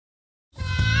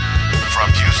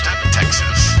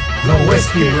The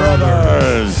Whiskey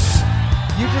Brothers.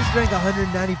 You just drank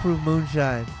 190 proof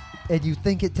moonshine, and you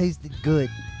think it tasted good.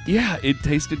 Yeah, it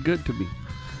tasted good to me.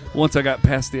 Once I got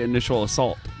past the initial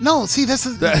assault. No, see, this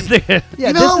is... Yeah,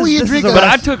 you know when you drink... But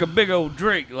I took a big old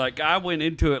drink. Like, I went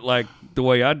into it like the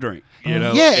way I drink, you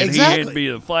know? Yeah, and exactly. he handed me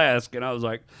the flask, and I was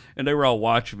like... And they were all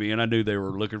watching me, and I knew they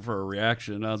were looking for a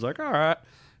reaction. And I was like, all right.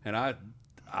 And I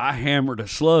hammered a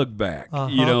slug back.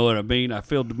 You know what I mean? I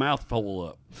filled the mouth hole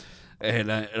up.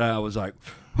 And I was like...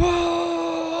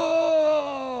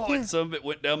 And some of it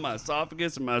went down my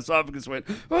esophagus, and my esophagus went,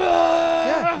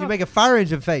 Yeah, you make a fire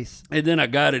engine face. And then I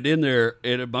got it in there,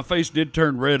 and my face did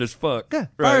turn red as fuck. Yeah,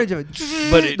 fire engine.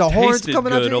 But it the horns tasted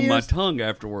coming out good your on my ears. tongue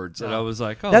afterwards, and I was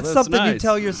like, oh, that's something nice. you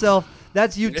tell yourself.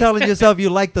 That's you telling yourself you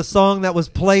like the song that was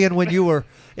playing when you were,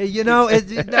 you know.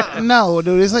 No,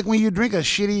 dude, it's like when you drink a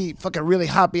shitty, fucking really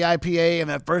hoppy IPA, and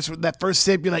that first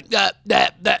sip, you're like, that.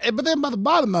 But then by the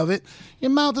bottom of it, your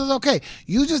mouth is okay.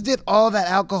 You just did all that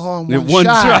alcohol in one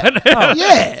shot. Oh,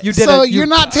 yeah, you did so it, you're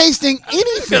not tasting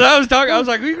anything. Because I was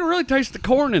like, you can really taste the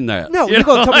corn in that. No, you're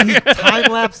going to tell me you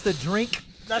time-lapse the drink?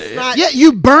 That's not... Yeah,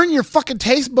 you burn your fucking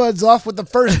taste buds off with the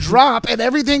first drop, and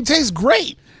everything tastes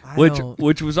great.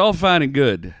 Which was all fine and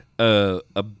good.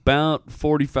 About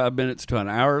 45 minutes to an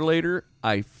hour later,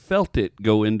 I felt it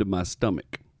go into my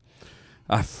stomach.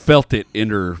 I felt it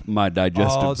enter my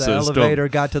digestive system. Elevator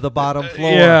got to the bottom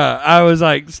floor. Yeah, I was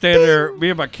like standing there. Me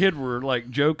and my kid were like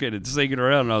joking and singing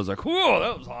around, and I was like, "Whoa,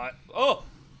 that was hot!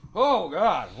 Oh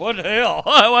God, what the hell?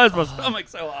 Why is my stomach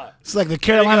so hot?" It's like the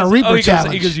Carolina Reaper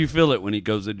challenge. Because you feel it when he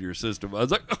goes into your system. I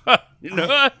was like, you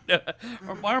know,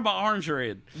 why are my arms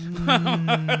red?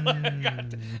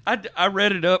 I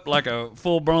read it up like a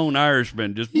full-blown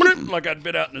Irishman, just like I'd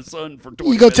been out in the sun for 20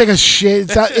 You go minutes. take a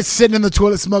shit. It's sitting in the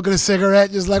toilet smoking a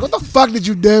cigarette, just like, what the fuck did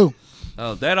you do?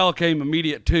 Oh, that all came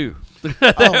immediate too. When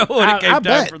I it came time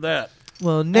bet. for that.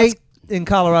 Well, Nate in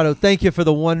Colorado, thank you for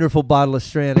the wonderful bottle of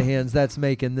Stranahan's. That's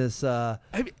making this. Have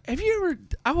you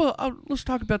ever? Let's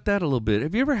talk about that a little bit.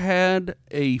 Have you ever had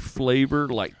a flavor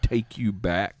like take you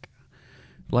back,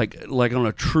 like on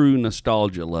a true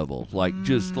nostalgia level, like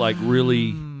just like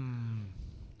really?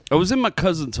 I was in my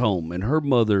cousin's home, and her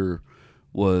mother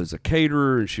was a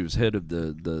caterer, and she was head of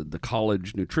the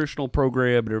college nutritional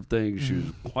program and everything. She was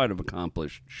quite an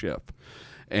accomplished chef.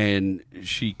 And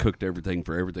she cooked everything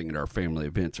at our family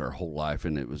events our whole life,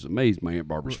 and it was amazing. My Aunt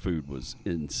Barbara's food was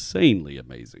insanely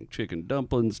amazing. Chicken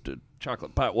dumplings to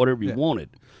chocolate pie, whatever you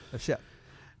wanted. A chef.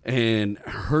 And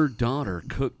her daughter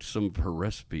cooked some of her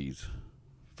recipes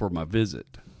for my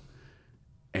visit.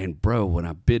 And, bro, when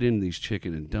I bit into these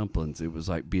chicken and dumplings, it was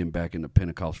like being back in the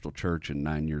Pentecostal church and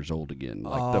 9 years old again.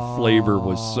 Like, the flavor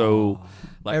was so...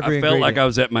 Like, I felt like I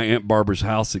was at my Aunt Barbara's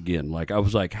house again. Like, I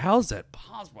was like, how's that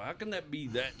possible? How can that be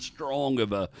that strong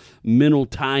of a mental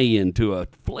tie-in to a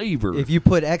flavor? If you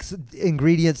put X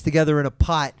ingredients together in a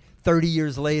pot, 30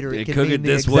 years later, it can cook mean it the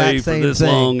this exact way for same this thing.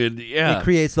 long. And, yeah. It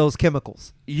creates those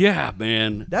chemicals. Yeah,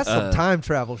 man. That's some time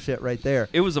travel shit right there.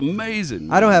 It was amazing.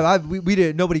 Man. I don't have. We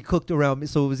didn't. Nobody cooked around me,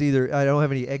 so it was either. I don't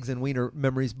have any eggs and wiener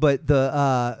memories, but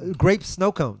the grape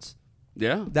snow cones.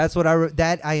 Yeah, that's what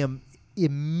I am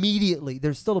immediately.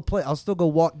 There's still a place. I'll still go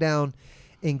walk down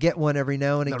and get one every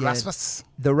now and again.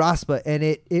 The raspa, and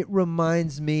it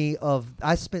reminds me of.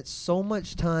 I spent so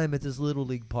much time at this little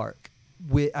league park.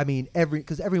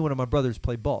 Because every one of my brothers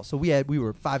played ball, so we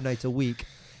were 5 nights a week,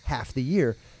 half the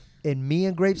year. And me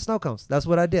and grape snow cones. That's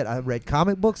what I did. I read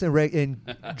comic books and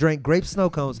drank grape snow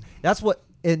cones. That's what.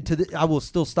 And I will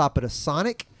still stop at a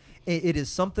Sonic. It is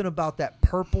something about that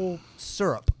purple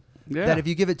syrup that if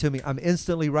you give it to me, I'm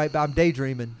instantly right back. I'm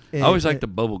daydreaming. I always like the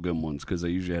bubblegum ones because they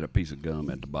usually had a piece of gum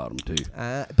at the bottom too.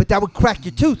 But that would crack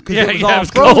your tooth because it was all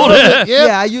cold. frozen.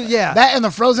 Yeah. That and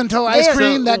the frozen toe ice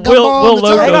cream, that Gumball.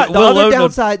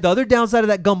 The other downside of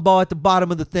that Gumball at the bottom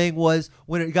of the thing was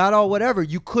when it got all whatever,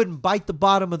 you couldn't bite the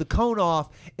bottom of the cone off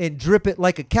and drip it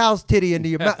like a cow's titty into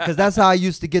your mouth, because that's how I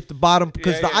used to get the bottom,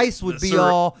 because the ice would be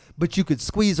all, but you could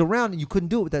squeeze around, and you couldn't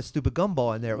do it with that stupid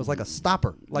Gumball in there. It was like a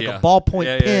stopper, like a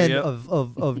ballpoint pen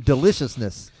of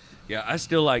deliciousness. Yeah, I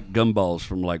still like gumballs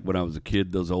from like when I was a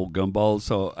kid, those old gumballs.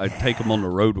 So I'd take them on the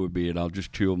road with me, and I'll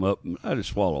just chew them up, and I just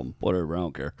swallow them, whatever, I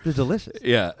don't care. They're delicious.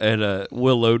 Yeah, and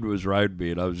Will Loden was riding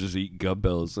me, and I was just eating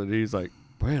gumballs, and he's like,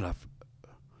 Brad,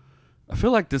 I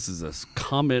feel like this is a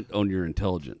comment on your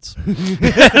intelligence.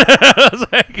 I was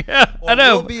like, I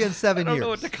know. We'll be in 7 years. I don't know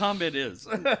what the comment is.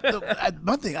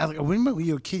 One thing, I remember when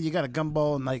you were a kid, you got a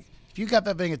Gumball, and like, if you got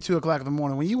that thing at 2 o'clock in the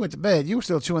morning, when you went to bed, you were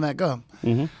still chewing that gum.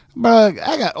 But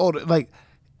I got older. Like,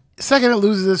 second it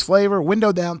loses its flavor,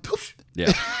 window down, poof.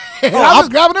 Yeah. I was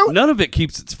grabbing it. None of it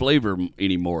keeps its flavor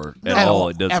anymore at all.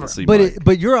 It doesn't seem like.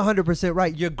 But you're 100%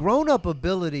 right. Your grown-up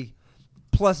ability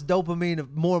plus dopamine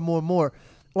of more and more and more.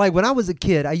 Like when I was a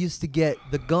kid, I used to get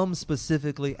the gum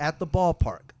specifically at the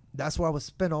ballpark. That's where I would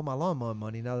spend all my lawnmower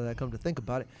money, now that I come to think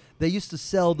about it. They used to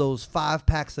sell those 5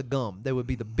 packs of gum. They would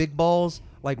be the big balls,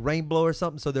 like Rainbow or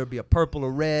something. So there would be a purple, a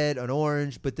red, an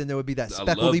orange, but then there would be that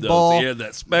speckledy ball. Yeah,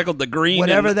 that speckled, the green.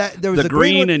 Whatever and, that, there was the a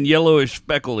green one, and yellowish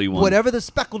speckledy one. Whatever the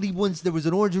speckledy ones, there was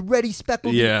an orange and reddy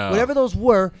speckledy. Yeah. Whatever those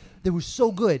were, they were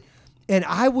so good. And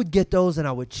I would get those and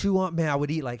I would chew on, man, I would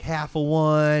eat like half of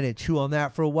one and chew on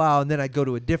that for a while. And then I'd go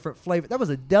to a different flavor. That was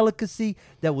a delicacy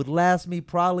that would last me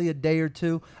probably a day or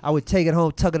two. I would take it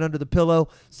home, tuck it under the pillow.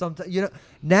 Sometimes,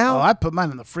 now. Oh, I put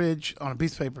mine in the fridge on a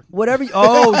piece of paper. Whatever.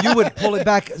 You would pull it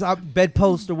back,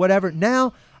 bedpost or whatever.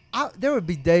 Now, there would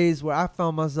be days where I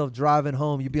found myself driving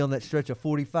home. You'd be on that stretch of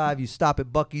 45. You stop at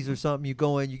Buc-ee's or something. You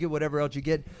go in, you get whatever else you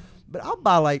get. But I'll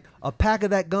buy like a pack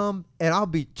of that gum, and I'll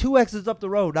be 2 exits up the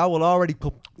road. I will already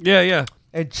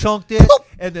and chunked it,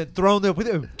 and then thrown it with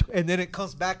it, and then it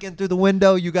comes back in through the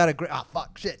window. You got to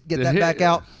get that back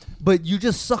out. But you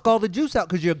just suck all the juice out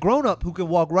because you're a grown up who can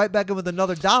walk right back in with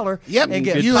another $1. Yep, and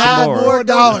get you have more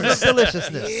dollars.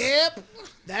 Deliciousness. Yep,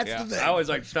 that's the thing. I always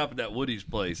like to stop at that Woody's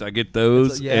place. I get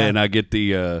those, and I get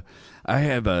the.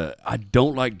 I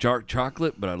don't like dark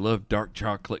chocolate, but I love dark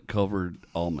chocolate covered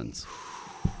almonds.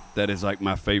 That is like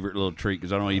my favorite little treat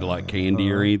because I don't eat like candy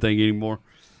or anything anymore.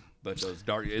 But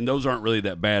those aren't really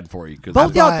that bad for you. Cause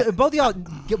both y'all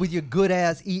get with your good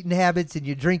ass eating habits and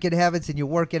your drinking habits and you're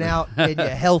working out and you're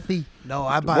healthy. No,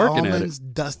 I buy almonds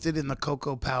dusted in the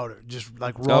cocoa powder, just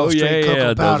like raw straight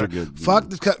cocoa powder. Those are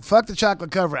good. Fuck the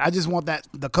chocolate cover. I just want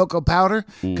the cocoa powder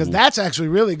because that's actually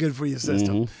really good for your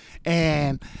system.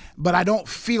 But I don't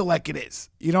feel like it is.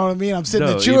 You know what I mean? I'm sitting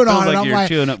there chewing on it. I'm like,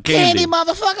 chewing up candy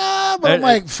motherfucker. But I'm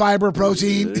like, fiber,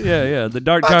 protein. Yeah. The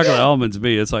dark chocolate almonds,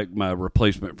 it's like my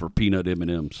replacement for peanut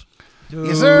M&Ms. Dude,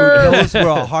 yes, sir. Those were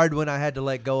a hard one I had to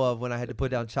let go of when I had to put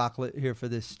down chocolate here for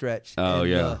this stretch. Oh,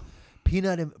 and,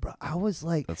 peanut, bro, I was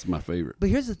like. That's my favorite. But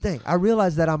here's the thing. I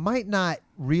realized that I might not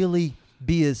really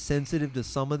be as sensitive to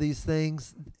some of these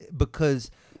things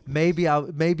because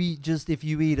maybe just if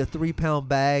you eat a 3-pound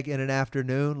bag in an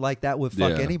afternoon, like that would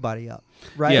fuck anybody up,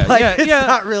 right? Yeah, it's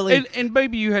not really. And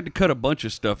maybe you had to cut a bunch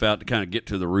of stuff out to kind of get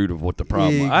to the root of what the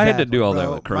problem was. I had to do all that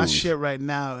with Crohn's. My shit right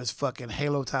now is fucking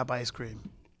Halo Top ice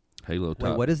cream. Halo Top.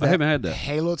 Wait, what is that? I haven't had that.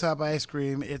 Halo Top ice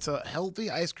cream. It's a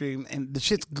healthy ice cream, and the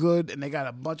shit's good, and they got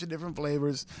a bunch of different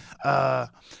flavors.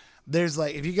 There's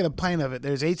like, if you get a pint of it,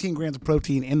 there's 18 grams of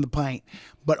protein in the pint,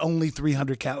 but only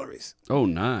 300 calories. Oh,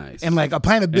 nice. And like a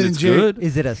pint of Ben & Jerry's.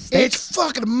 Is it a steak? It's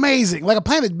fucking amazing. Like a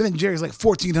pint of Ben & Jerry's is like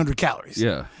 1,400 calories.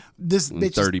 Yeah. This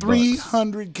bitch is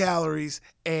 300 calories,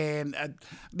 and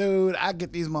dude, I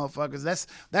get these motherfuckers.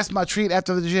 That's my treat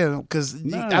after the gym because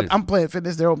I'm playing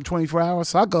fitness. They're open 24 hours,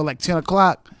 so I go like 10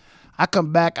 o'clock. I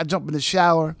come back, I jump in the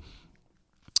shower,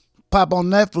 pop on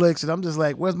Netflix, and I'm just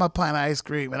like, where's my pint of ice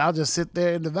cream? And I'll just sit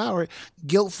there and devour it,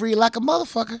 guilt-free like a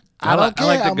motherfucker. I don't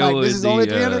care. I'm like, this is only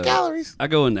 300 calories. I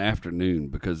go in the afternoon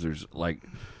because there's like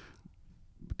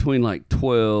between like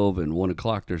 12 and 1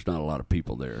 o'clock, there's not a lot of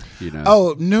people there,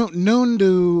 Oh, noon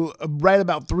to right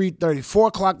about 3:30. 4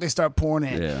 o'clock, they start pouring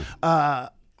in. Yeah.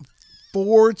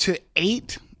 4 to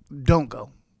 8, don't go.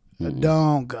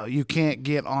 Don't go. You can't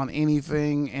get on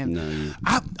anything. And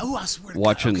I swear to God.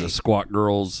 Watching the squat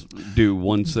girls do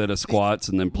one set of squats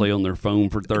and then play on their phone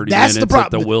for 30 That's minutes the problem.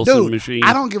 at the Wilson Dude, machine.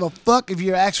 I don't give a fuck if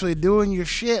you're actually doing your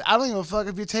shit. I don't give a fuck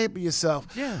if you're taping yourself.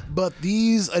 Yeah. But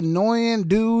these annoying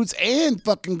dudes and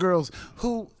fucking girls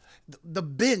who... The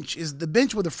bench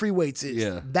where the free weights is.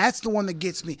 Yeah. That's the one that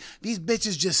gets me. These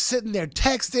bitches just sitting there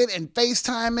texting and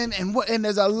FaceTiming and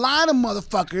there's a lot of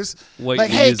motherfuckers like,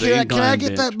 hey, can I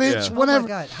get that bench? Yeah. Whatever. Oh my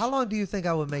God. How long do you think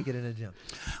I would make it in a gym?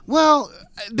 Well,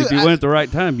 dude, if you went at the right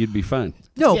time, you'd be fine.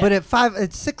 No, but at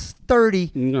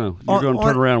 6:30. No, you're going to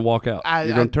turn around and walk out.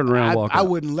 You're going to turn around and walk out. I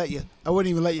wouldn't let you. I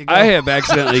wouldn't even let you go. I have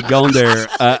accidentally gone there.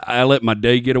 I let my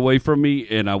day get away from me,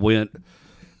 and I went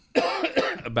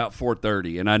about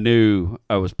 4:30, and I knew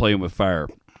I was playing with fire.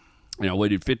 And I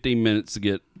waited 15 minutes to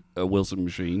get a Wilson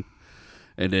machine,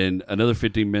 and then another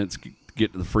 15 minutes to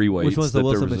get to the free weights. Which one's the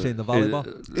Wilson machine? The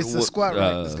volleyball? It's the squat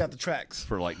rack. It's got the tracks.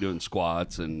 For like doing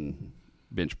squats and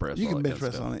bench press. You can bench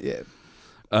press on it,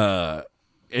 yeah.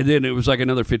 And then it was like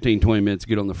another 15, 20 minutes to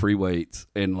get on the free weights,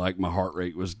 and like my heart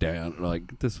rate was down.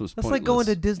 Like this was That's pointless, like going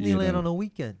to Disneyland on a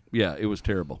weekend. Yeah, it was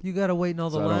terrible. You got to wait in all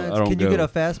the So lines. I don't Can you go. get a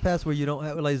fast pass where you don't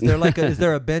have? Like, is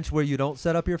there a bench where you don't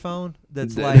set up your phone?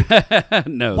 That's like,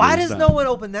 no. why there's does not. no one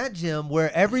open that gym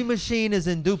where every machine is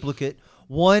in duplicate?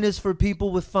 One is for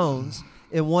people with phones,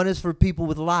 and one is for people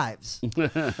with lives.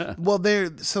 Well, they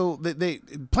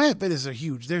Planet Fitness are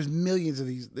huge. There's millions of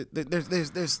these.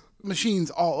 There's machines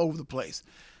all over the place.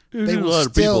 They will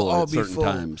still all be full.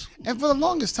 Times. And for the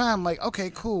longest time, like,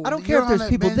 okay, cool. I don't care if there's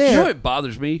people there. You know what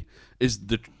bothers me is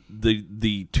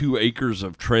the 2 acres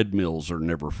of treadmills are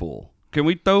never full. Can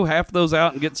we throw half those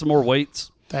out and get some more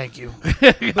weights? Thank you.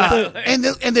 And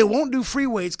they won't do free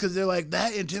weights because they're like,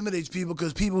 that intimidates people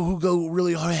because people who go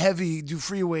really heavy do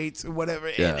free weights or whatever.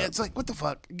 Yeah. And it's like, what the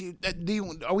fuck?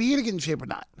 Are we here to get in shape or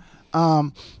not?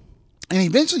 And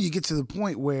eventually you get to the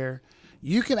point where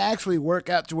you can actually work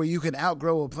out to where you can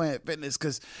outgrow a Planet Fitness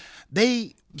because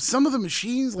some of the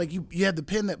machines, like you have the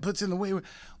pin that puts in the weight,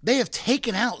 they have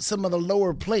taken out some of the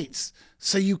lower plates.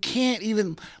 So you can't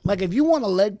even, like if you want a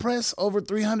leg press over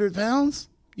 300 pounds,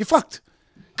 you're fucked.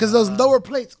 Because those lower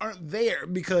plates aren't there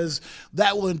because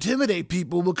that will intimidate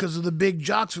people because of the big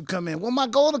jocks who come in. Well, my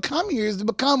goal to come here is to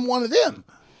become one of them.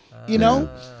 You know?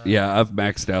 Yeah, I've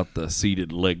maxed out the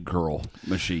seated leg curl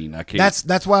machine. I can't.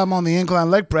 That's why I'm on the incline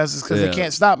leg presses because they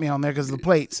can't stop me on there because of the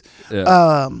plates.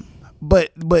 Yeah.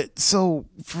 But so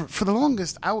for the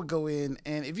longest, I would go in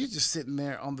and if you're just sitting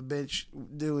there on the bench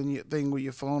doing your thing with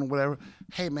your phone or whatever,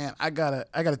 hey man, I got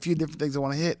a few different things I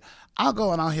want to hit. I'll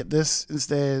go and I'll hit this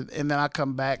instead, and then I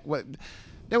come back.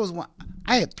 There was one.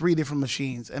 I had 3 different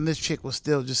machines, and this chick was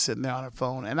still just sitting there on her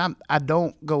phone. And I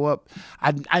don't go up.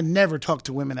 I never talk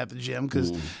to women at the gym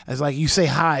because it's like you say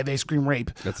hi, they scream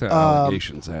rape. That's how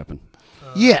allegations happen.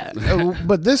 Yeah,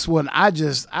 but this one, I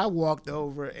walked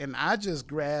over and I just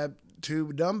grabbed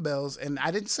 2 dumbbells, and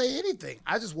I didn't say anything.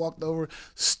 I just walked over,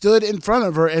 stood in front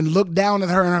of her, and looked down at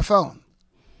her on her phone.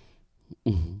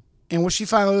 Mm-hmm. And when she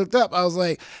finally looked up, I was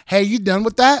like, hey, you done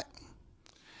with that?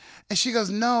 And she goes,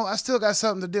 no, I still got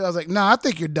something to do. I was like, no, I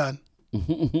think you're done.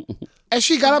 And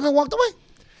she got up and walked away.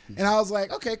 And I was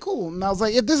like, okay, cool. And I was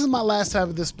like, if this is my last time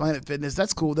at this Planet Fitness,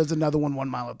 that's cool. There's another 1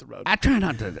 mile up the road. I try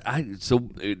not to.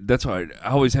 That's why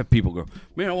I always have people go,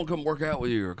 man, I want to come work out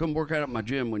with you or come work out at my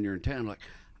gym when you're in town. Like,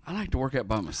 I like to work out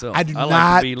by myself. I do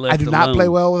not play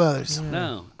well with others.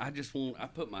 No, I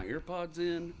put my earpods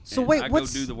in. So and wait, I go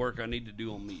do the work I need to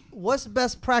do on me. What's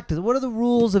best practice? What are the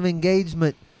rules of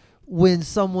engagement when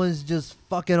someone's just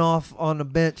fucking off on the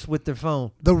bench with their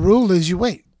phone? The rule is you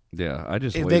wait. Yeah, I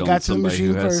just if wait they got on somebody to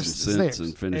the machine who has first, some sense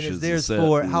and finishes and is the set.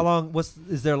 For how long?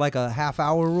 Is there like a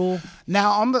half-hour rule?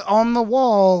 Now on the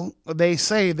wall they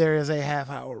say there is a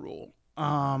half-hour rule.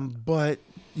 But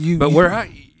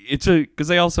because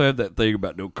they also have that thing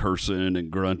about no cursing and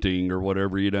grunting or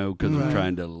whatever, because I'm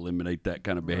trying to eliminate that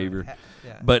kind of behavior.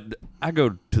 Yeah. But I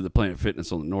go to the Planet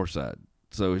Fitness on the north side,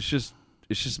 so it's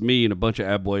just me and a bunch of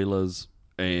abuelas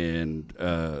and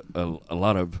a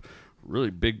lot of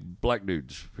really big black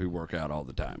dudes who work out all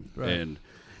the time. Right. And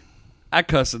I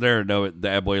cuss in there and know it. The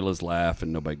abuelas laugh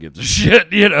and nobody gives a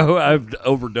shit. I've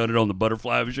overdone it on the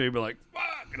butterfly machine, but like,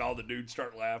 fuck, and all the dudes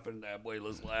start laughing, the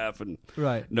abuelas laugh, and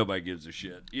nobody gives a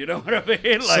shit. You know what I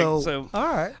mean? Like, so all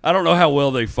right. I don't know how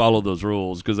well they follow those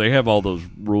rules because they have all those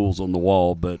rules on the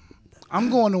wall, but I'm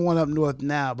going to one up north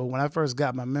now, but when I first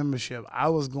got my membership, I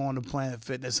was going to Planet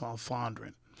Fitness on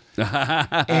Fondren.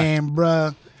 And,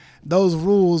 bruh, those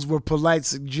rules were polite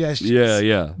suggestions.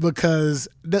 Yeah. Because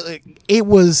it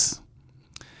was,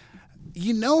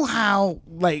 you know how,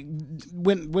 like,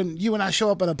 when you and I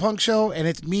show up at a punk show and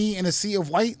it's me in a sea of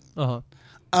white? Uh-huh.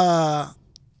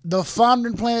 The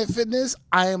Fondren Planet Fitness,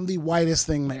 I am the whitest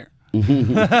thing there.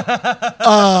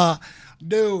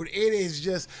 Dude, it is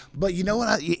just, but you know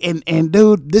what? And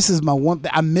dude, this is my one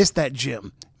thing. I miss that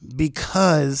gym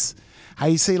because how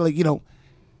you say, like,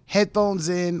 headphones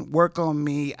in, work on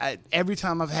me. Every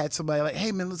time I've had somebody like,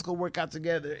 hey man, let's go work out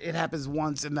together, it happens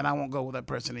once and then I won't go with that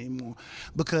person anymore.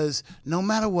 Because no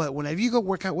matter what, whenever you go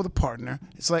work out with a partner,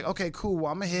 it's like, okay, cool,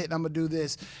 well, I'm gonna hit and I'm gonna do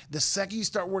this. The second you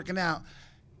start working out,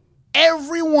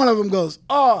 every one of them goes,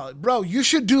 oh, bro, you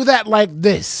should do that like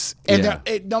this.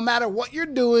 And no matter what you're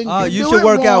doing, you should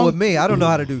work out with me. I don't know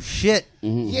how to do shit.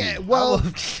 Yeah, well,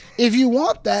 if you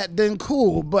want that, then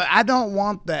cool. But I don't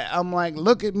want that. I'm like,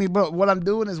 look at me, bro. What I'm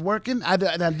doing is working. I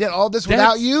did all this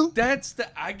without you.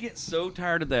 I get so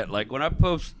tired of that. Like when I'll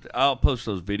post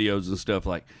those videos and stuff.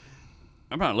 Like,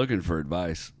 I'm not looking for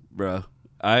advice, bro.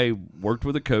 I worked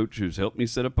with a coach who's helped me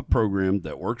set up a program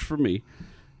that works for me.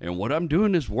 And what I'm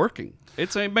doing is working.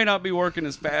 It may not be working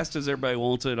as fast as everybody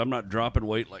wants it. I'm not dropping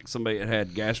weight like somebody that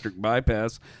had gastric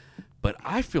bypass. But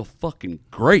I feel fucking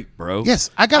great, bro. Yes,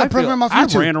 I got a program off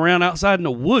YouTube. I ran around outside in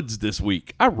the woods this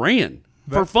week. I ran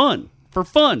for fun.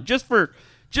 Just for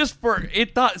just for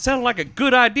it sounded like a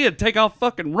good idea to take off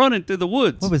fucking running through the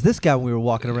woods. What was this guy when we were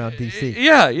walking around D.C.?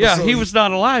 Yeah, so he was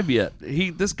not alive yet.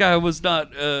 This guy was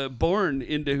not born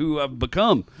into who I've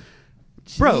become.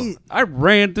 Bro, I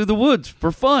ran through the woods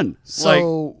for fun.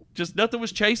 So just nothing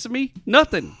was chasing me.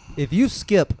 Nothing. If you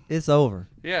skip, it's over.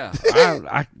 Yeah,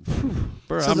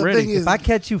 bro, so I'm ready. If I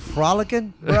catch you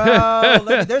frolicking,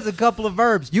 bro, there's a couple of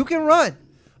verbs. You can run,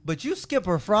 but you skip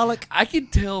or frolic. I can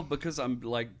tell because I'm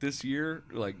like this year,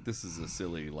 like this is a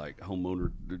silly like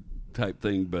homeowner type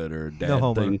thing, but or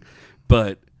dad thing,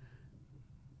 but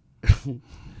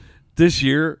this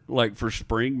year, like for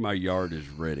spring, my yard is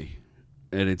ready,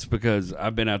 and it's because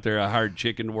I've been out there. I hired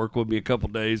Chicken to work with me a couple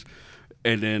days.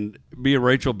 And then me and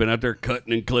Rachel have been out there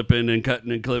cutting and clipping and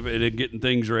then getting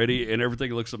things ready, and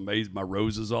everything looks amazing. My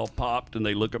roses all popped, and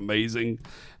they look amazing.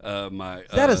 Is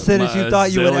that a sentence you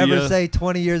thought you would ever say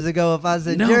 20 years ago? If I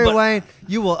said, no, Jerry Wayne,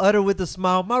 you will utter with a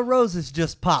smile, my roses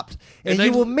just popped. And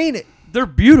you will mean it. They're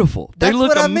beautiful. They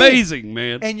look amazing,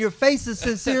 man. And your face is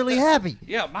sincerely happy.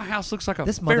 Yeah, my house looks like a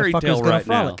this fairy tale gonna right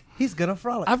frolic. now. He's going to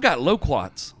frolic. I've got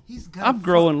loquats. I'm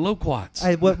growing loquats.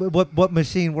 Hey, what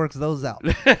machine works those out?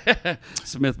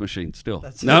 Smith machine still.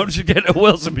 No, you get a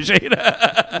Wilson machine.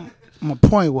 My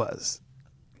point was,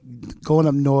 going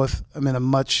up north, I'm in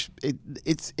a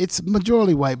it's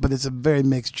majority white, but it's a very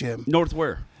mixed gym. North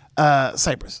where?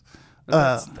 Cypress.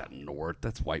 That's not north.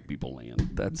 That's white people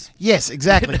land. Yes,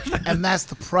 exactly, and that's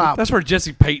the problem. That's where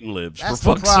Jesse Payton lives. That's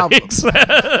for the fuck's problem.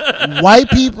 sakes. White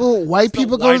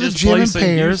people go to the gym in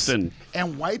pairs, Houston.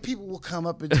 and white people will come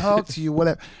up and talk to you.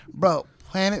 Whatever, bro.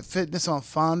 Planet Fitness on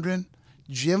Fondren,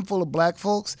 gym full of black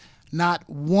folks. Not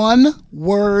one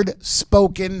word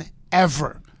spoken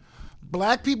ever.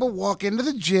 Black people walk into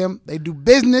the gym, they do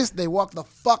business, they walk the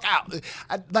fuck out.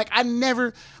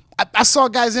 I saw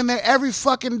guys in there every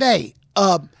fucking day.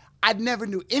 I never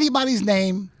knew anybody's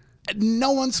name.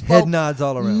 No one spoke. Head nods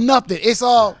all around. Nothing. It's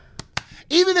all,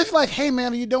 even if like, hey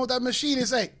man, are you done with that machine?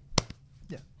 It's like,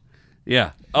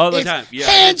 yeah, all the time. Yeah,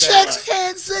 hand checks,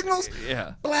 hand signals.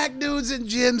 Yeah. Black dudes in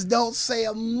gyms don't say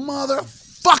a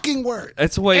motherfucking word.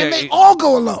 That's the way. And they all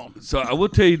go alone. So I will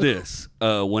tell you this: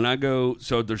 when I go,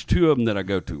 so there's two of them that I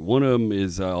go to. One of them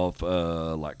is off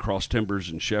like Cross Timbers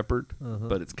and Shepherd,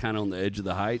 but it's kind of on the edge of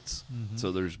the heights.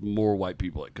 So there's more white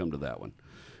people that come to that one,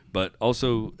 but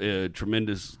also a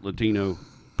tremendous Latino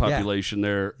population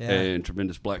there and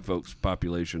tremendous black folks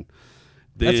population.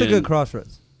 Then, that's a good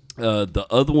crossroads. The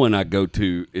other one I go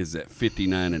to is at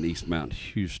 59 in East Mount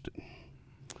Houston.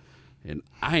 And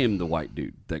I am the white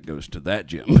dude that goes to that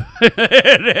gym.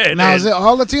 Now, is it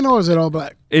all Latino or is it all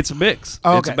black? It's a mix.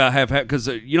 Oh, okay. It's about half. Because,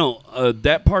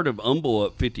 that part of Humble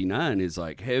up 59 is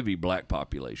like heavy black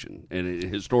population. And it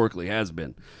historically has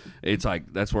been. It's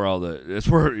like, that's where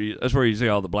you see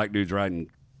all the black dudes riding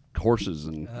horses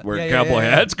and wearing cowboy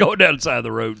hats going down the side of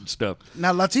the road and stuff.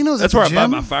 Now, Latinos that's at where the I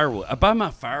gym? buy my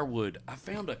firewood. I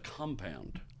found a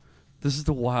compound. This is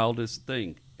the wildest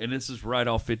thing. And this is right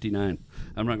off 59.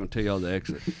 I'm not going to tell you all the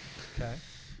exit. Okay.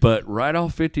 But right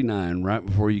off 59, right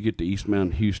before you get to East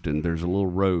Mount Houston, there's a little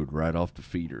road right off the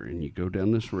feeder. And you go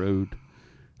down this road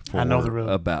for I know the road.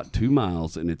 About 2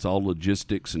 miles, and it's all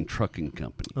logistics and trucking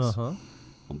companies. Uh-huh.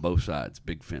 On both sides,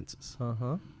 big fences.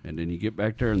 Uh-huh. And then you get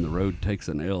back there, and the road takes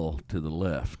an L to the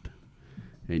left.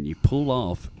 And you pull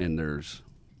off, and there's,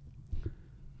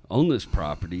 on this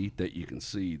property that you can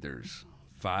see, there's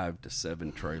 5 to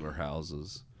 7 trailer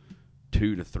houses,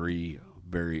 2 to 3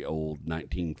 very old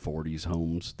 1940s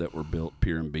homes that were built,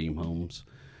 pier and beam homes.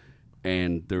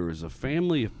 And there was a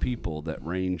family of people that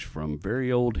ranged from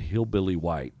very old hillbilly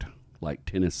white, like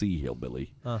Tennessee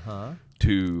hillbilly,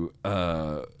 to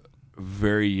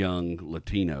very young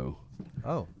Latino.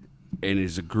 Oh. And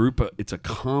it's a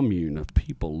commune of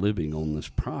people living on this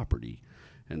property,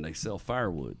 and they sell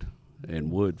firewood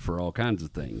and wood for all kinds of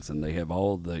things, and they have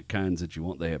all the kinds that you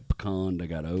want. They have pecan, they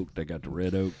got oak, they got the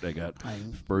red oak, they got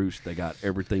spruce, they got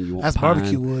everything you want. That's pine.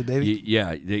 barbecue wood, baby.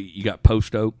 You got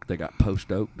post oak, they got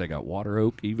post oak, they got water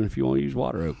oak. Even if you want to use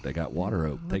water oak, they got water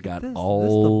oak. They got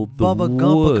all the Bubba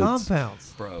woods, Gumpa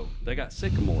compounds, bro. They got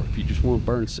sycamore if you just want to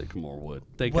burn sycamore wood.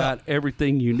 They got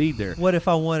everything you need there. What if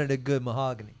I wanted a good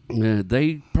mahogany?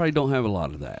 They probably don't have a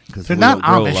lot of that because They're we not don't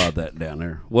grow Amish. a lot of that down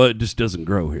there. Well, it just doesn't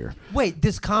grow here. Wait,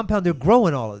 this compound, they're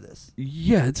growing all of this.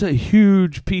 Yeah, it's a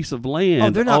huge piece of land. Oh,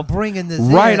 they're not bringing this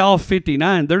right in. off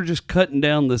 59. They're just cutting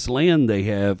down this land they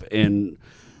have and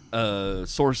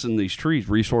resourcing these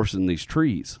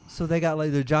trees. So they got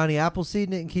like their Johnny Appleseed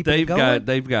in it and keeping it going?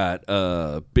 They've got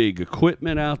big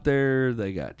equipment out there.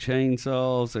 They got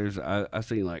chainsaws. I've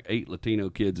seen like 8 Latino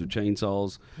kids with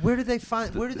chainsaws. Where do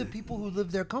the people who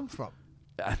live there come from?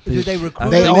 Do they recruit?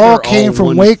 They all came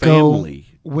from Waco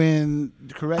when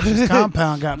Corrections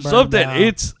Compound got burned Something.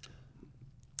 down.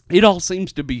 It all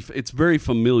seems to be. It's very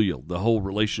familial. The whole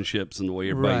relationships and the way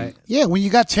everybody. Right. Yeah, when you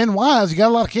got 10 wives, you got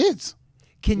a lot of kids.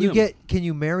 Can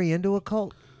you marry into a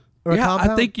cult or a Yeah,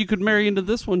 compound? I think you could marry into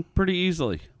this one pretty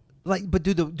easily. Like, but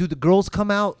do the girls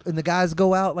come out and the guys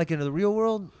go out like into the real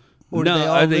world? Or do they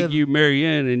all I think live? you marry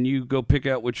in and you go pick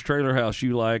out which trailer house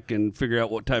you like and figure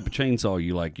out what type of chainsaw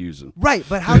you like using. Right,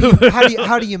 but how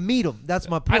do you meet them? That's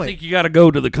my point. I think you got to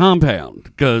go to the compound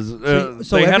because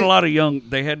So they had a lot of young.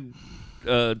 They had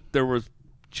there was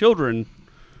children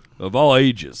of all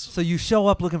ages. So you show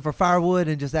up looking for firewood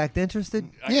and just act interested?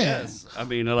 Yeah. I guess. I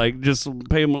mean, like just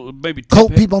pay them maybe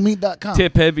CultPeopleMeet.com.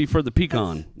 tip heavy for the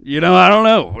pecan. You know, I don't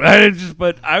know.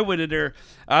 But I went in there.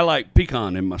 I like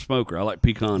pecan in my smoker. I like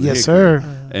pecan. Yes, hickory.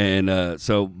 sir. And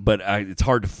it's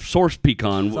hard to source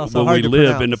pecan It's also when hard we to live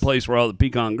pronounce. in the place where all the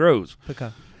pecan grows. Okay.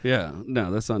 Yeah,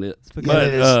 no, that's not it. pecan. But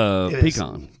It is. It is.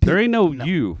 pecan. There ain't no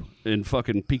you in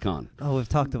fucking pecan. Oh, we've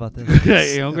talked about this.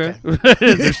 Okay.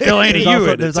 There still ain't a you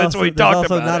in it since we talked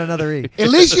also about not it. another E. At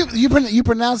least you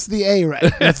pronounce the A right.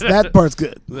 That part's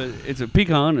good. But it's a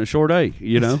pecan and a short A,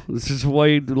 you know? This is the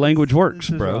way the language works,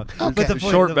 bro. Okay. But The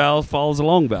short vowel follows a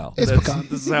long vowel. It's pecan.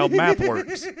 This is how math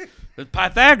works.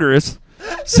 Pythagoras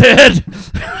said...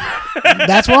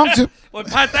 That's wrong too. When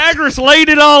Pythagoras laid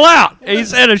it all out, he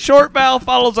said a short vowel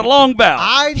follows a long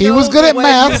vowel. He was good at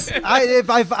math.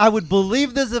 I would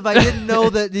believe this if I didn't know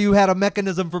that you had a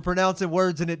mechanism for pronouncing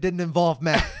words and it didn't involve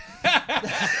math.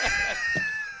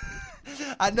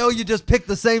 I know you just pick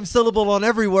the same syllable on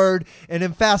every word and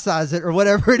emphasize it or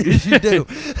whatever it is you do.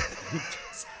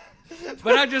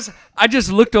 But I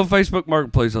just looked on Facebook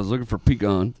Marketplace. I was looking for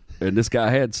pecan, and this guy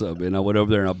had some, and I went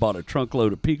over there and I bought a trunk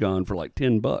load of pecan for like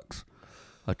 $10.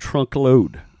 A trunk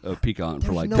load of pecan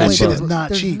for like no That way $10. shit they're- is not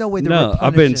there's cheap. No way they're No,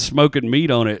 I've been replenishing. smoking meat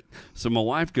on it. So my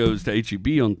wife goes to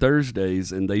HEB on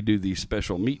Thursdays, and they do these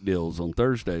special meat deals on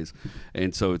Thursdays.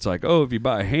 And so it's like, oh, if you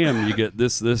buy ham, you get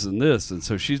this, this, and this. And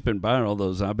so she's been buying all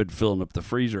those. I've been filling up the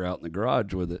freezer out in the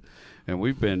garage with it. And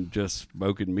we've been just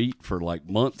smoking meat for like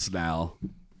months now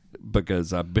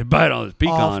because I've been buying all this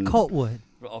pecan. Off Coltwood.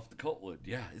 Off the Coltwood.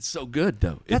 Yeah, it's so good,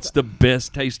 though. It's the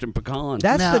best tasting pecan.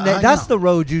 That's Now, that's I know. the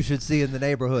road you should see in the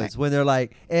neighborhoods when they're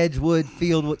like Edgewood,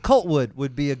 Fieldwood, Coltwood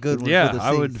would be a good one. yeah, for the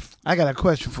I would. seeds. I got a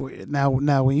question for you. Now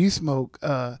when you smoke,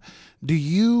 do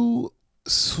you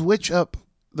switch up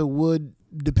the wood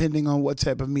depending on what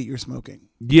type of meat you're smoking?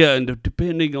 Yeah, and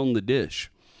depending on the dish.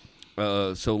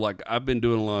 So, like, I've been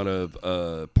doing a lot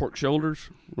of pork shoulders,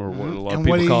 or what a lot And of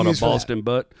what do people you call it a use for that? Boston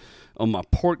butt. On my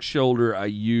pork shoulder, I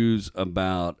use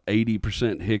about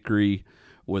 80% hickory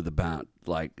with about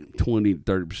like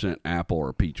 20-30% apple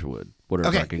or peach wood,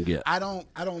 whatever I can get. I don't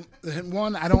I feel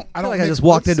like like I just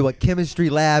walked into a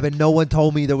chemistry lab and no one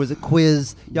told me there was a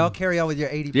quiz. Y'all carry on with your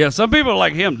 80. Yeah, some people are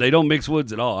like him. They don't mix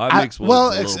woods at all. I mix woods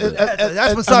well, a it's, little bit.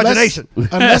 That's misogynation.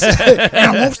 Unless and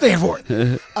I won't stand for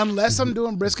it. Unless I'm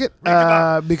doing brisket,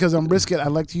 because on brisket I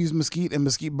like to use mesquite, and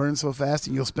mesquite burns so fast,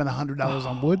 and you'll spend $100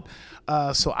 on wood.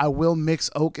 So I will mix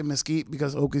oak and mesquite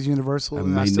because oak is universal. I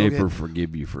and may still never get,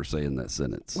 forgive you for saying that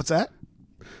sentence. what's that?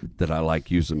 That I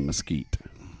like using mesquite.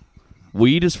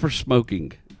 Weed is for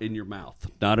smoking in your mouth,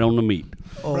 not on the meat.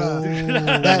 Oh,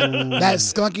 That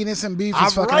skunkiness in beef is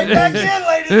I'm fucking right back amazing. in,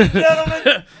 ladies and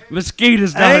gentlemen. Mesquite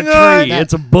is not Hang a on. tree;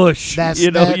 it's a bush. That's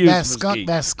you don't that, use that skunk. mesquite.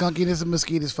 That skunkiness of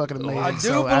mesquite is fucking amazing. I do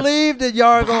So believe that y'all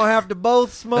are gonna have to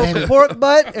both smoke a Man. pork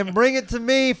butt and bring it to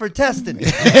me for testing. and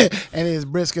it is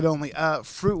brisket only.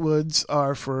 Fruit woods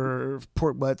are for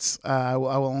pork butts. I will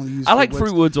only use. I like woods.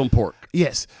 fruit woods on pork.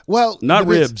 Yes. Well, Not the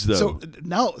ribs, though. So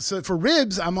no. So for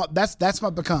ribs, that's my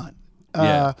pecan.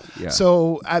 Yeah.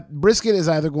 So brisket is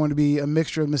either going to be a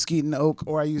mixture of mesquite and oak,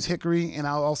 or I use hickory, and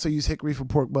I'll also use hickory for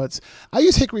pork butts. I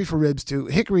use hickory for ribs too.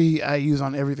 Hickory I use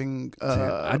on everything.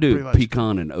 I pretty do much.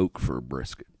 pecan and oak for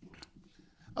brisket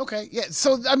Okay. Yeah.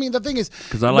 So I mean, the thing is,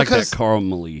 because I like that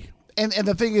caramely. And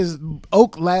the thing is,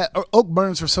 oak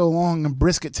burns for so long, and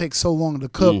brisket takes so long to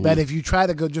cook that if you try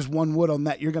to go just one wood on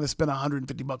that, you're going to spend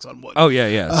 $150 on wood. Oh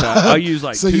yeah. So I use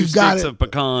like So two you've got sticks it. of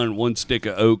pecan, one stick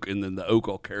of oak, and then the oak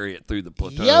will carry it through the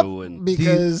plateau. Yep. And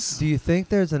Because Do you think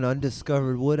there's an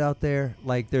undiscovered wood out there?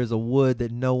 Like there's a wood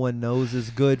that no one knows is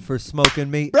good for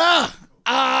smoking meat? bruh,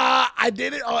 I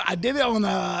did it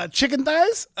on chicken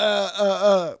thighs.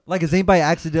 Like has anybody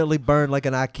accidentally burned like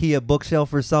an IKEA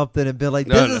bookshelf or something and been like,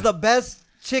 No, this no. is the best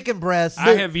chicken breast?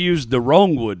 I have used the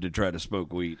wrong wood to try to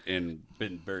smoke wheat and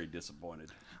been very disappointed.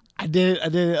 I did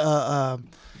it.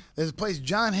 There's a place,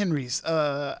 John Henry's,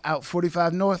 out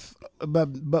 45 North, but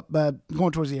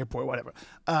going towards the airport, whatever.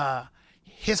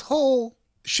 His whole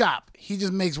shop. He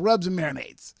just makes rubs and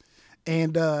marinades.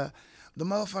 And the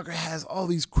motherfucker has all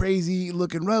these crazy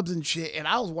looking rubs and shit. And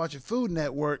I was watching Food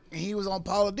Network, and he was on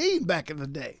Paula Deen back in the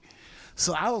day.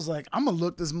 So I was like, I'm going to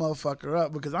look this motherfucker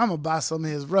up because I'm going to buy some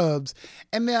of his rubs.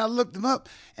 And then I looked him up,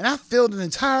 and I filled an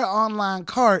entire online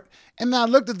cart. And then I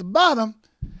looked at the bottom.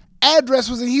 Address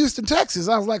was in Houston, Texas.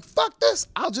 I was like, fuck this.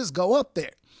 I'll just go up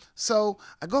there. So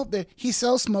I go up there. He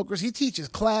sells smokers. He teaches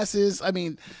classes. I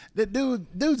mean, the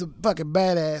dude's a fucking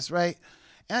badass, right?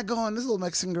 And I go in, this little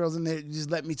Mexican girl's in there, just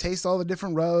let me taste all the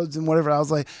different rubs and whatever. I was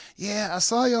like, yeah, I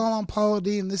saw y'all on Paula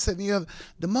D and this and the other.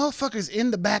 The motherfucker's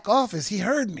in the back office. He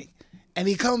heard me. And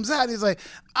he comes out and he's like,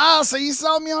 oh, so you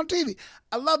saw me on TV.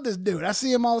 I love this dude. I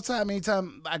see him all the time.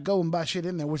 Anytime I go and buy shit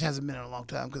in there, which hasn't been in a long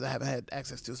time because I haven't had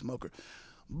access to a smoker.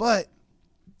 But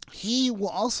he will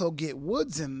also get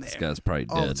woods in there. This guy's probably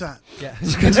all dead. the time. Yeah.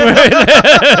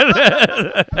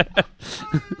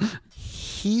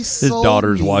 His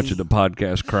daughter's watching the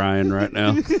podcast crying right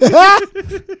now.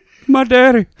 My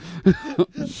daddy.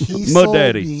 My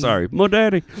daddy. Sorry. My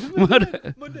daddy. My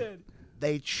daddy.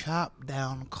 They chop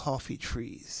down coffee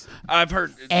trees. I've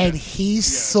heard. And he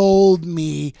sold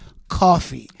me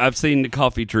coffee. I've seen the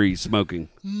coffee tree smoking.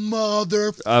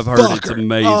 Motherfucker. I've heard it's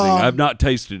amazing. I've not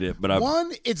tasted it, but I've.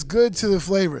 One, it's good to the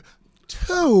flavor.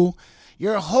 Two,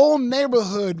 your whole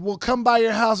neighborhood will come by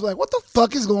your house and be like, what the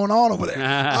fuck is going on over there?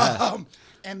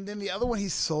 And then the other one he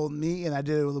sold me, and I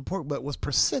did it with a pork butt, was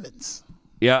persimmons.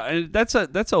 Yeah, and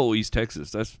that's old East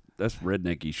Texas. That's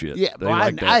rednecky shit. Yeah, but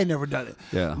I ain't never done it.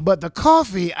 Yeah. But the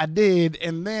coffee I did,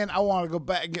 and then I want to go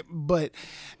back and get, but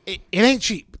it ain't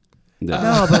cheap.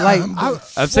 No, but like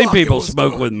I've seen people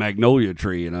smoke with magnolia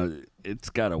tree, and it's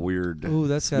got a weird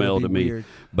smell to me. Weird.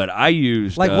 But I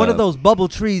used like one of those bubble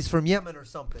trees from Yemen or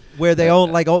something, where they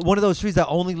own like one of those trees that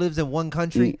only lives in one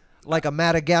country. Like a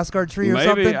Madagascar tree or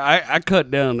something? Maybe. I cut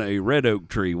down a red oak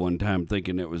tree one time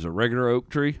thinking it was a regular oak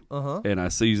tree. And I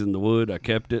seasoned the wood. I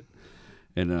kept it.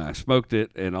 And then I smoked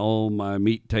it. And all my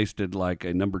meat tasted like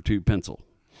a number 2 pencil.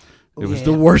 It was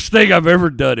the worst thing I've ever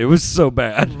done. It was so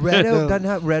bad. Red oak doesn't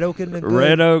have red oak in it.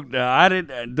 Red oak. I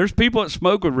didn't. There's people that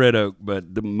smoke with red oak,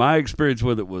 but my experience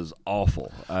with it was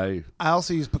awful. I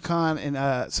also use pecan.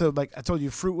 And so like I told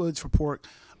you, fruit woods for pork.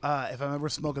 If I'm ever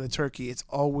smoking a turkey, it's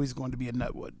always going to be a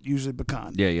nutwood, usually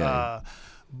pecan. Yeah.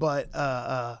 But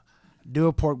do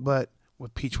a pork butt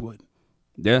with peach wood.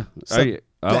 Yeah, I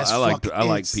like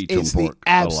peach on pork. The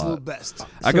absolute best.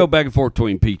 I go back and forth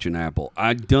between peach and apple.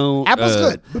 I don't. Apple's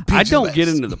good, but peach I is don't best. get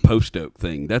into the post oak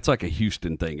thing. That's like a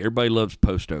Houston thing. Everybody loves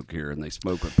post oak here, and they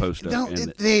smoke with post oak. No,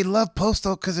 they love post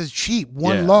oak because it's cheap.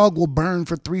 One log will burn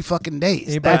for 3 fucking days.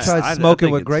 Anybody tried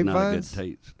smoking with grapevines?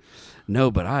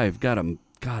 No, but I've got them.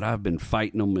 God, I've been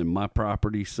fighting them in my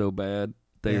property so bad.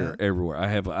 They are everywhere.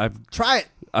 I've try it.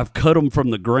 I've cut them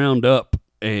from the ground up,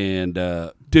 and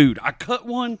dude, I cut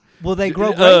one. Will they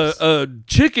grow grapes?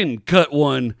 Chicken cut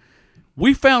one.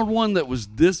 We found one that was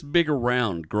this big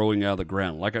around growing out of the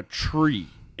ground, like a tree,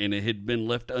 and it had been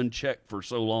left unchecked for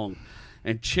so long.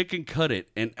 And chicken cut it,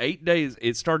 and 8 days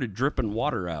it started dripping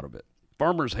water out of it.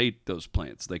 Farmers hate those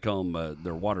plants. They call them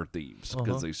they're water thieves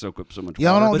because they soak up so much water.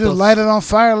 Y'all don't just light it on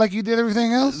fire like you did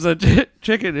everything else? The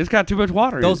chicken, it's got too much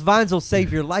water. Those vines will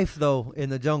save your life, though, in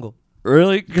the jungle.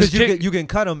 Really? Because you can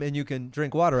cut them and you can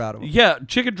drink water out of them. Yeah,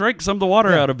 chicken drank some of the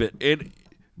water out of it.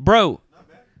 Bro.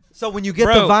 So when you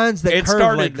get the vines that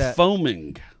curve like that. It started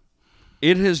foaming.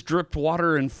 It has dripped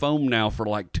water and foam now for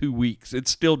like 2 weeks.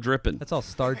 It's still dripping. That's all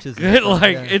starches.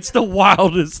 It's the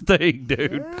wildest thing,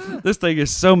 dude. Yeah. This thing is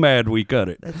so mad we cut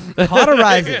it.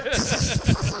 Cauterize it.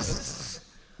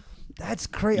 That's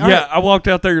crazy. Yeah, I walked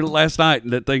out there last night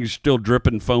and that thing is still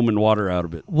dripping foaming water out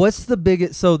of it. What's the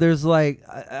biggest? So there's like,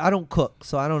 I don't cook,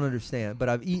 so I don't understand. But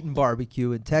I've eaten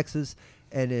barbecue in Texas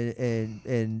and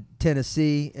in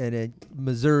Tennessee and in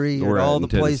Missouri and all the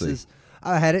places.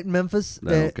 I had it in Memphis.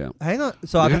 Hang on.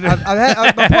 So I've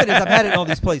had, my point is I've had it in all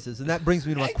these places, and that brings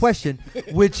me to my question,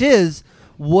 which is,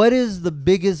 what is the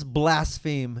biggest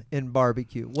blaspheme in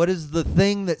barbecue? What is the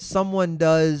thing that someone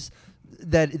does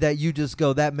that you just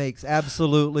go, that makes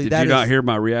absolutely? Did you not hear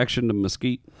my reaction to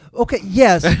mesquite? Okay,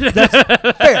 yes,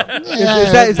 that's fair.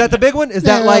 Is that the big one? Is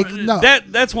that like no?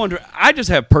 That's one. I just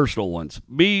have personal ones.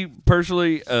 Me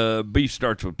personally, beef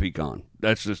starts with pecan.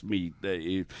 That's just me.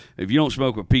 If you don't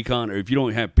smoke with pecan, or if you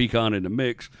don't have pecan in the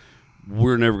mix,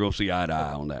 we're never gonna see eye to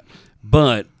eye on that.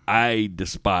 But I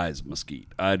despise mesquite.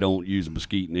 I don't use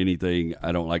mesquite in anything.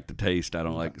 I don't like the taste. I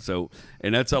don't like so,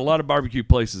 and that's a lot of barbecue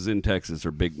places in Texas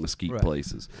are big mesquite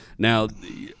places. Now,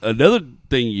 another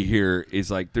thing you hear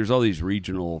is like there's all these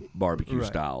regional barbecue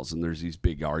styles, and there's these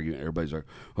big arguments. Everybody's like,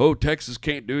 "Oh, Texas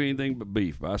can't do anything but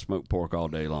beef." I smoke pork all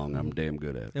day long. I'm damn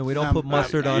good at it. And we don't put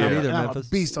mustard on it either, Memphis. I'm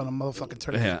a beast on a motherfucking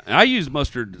turkey. Yeah, I use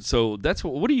mustard. So that's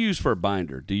what do you use for a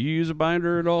binder? Do you use a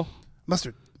binder at all?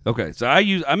 Mustard. Okay, so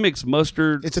I mix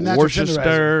mustard, it's a natural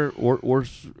Worcestershire,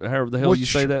 however the hell you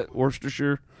say that,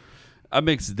 Worcestershire. I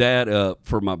mix that up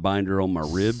for my binder on my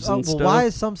ribs and stuff. Why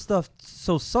is some stuff?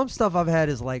 So some stuff I've had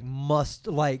is like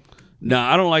No,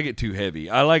 I don't like it too heavy.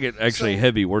 I like it actually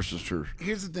heavy Worcestershire.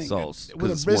 Here's the thing: sauce,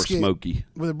 with it's more smoky.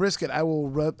 With a brisket, I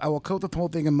will coat the whole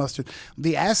thing in mustard.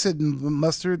 The acid in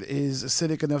mustard is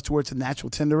acidic enough to where it's a natural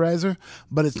tenderizer,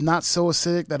 but it's not so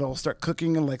acidic that it'll start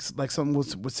cooking and like something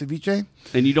with ceviche.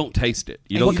 And you don't taste it.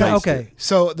 You don't taste it.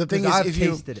 So the thing is, I've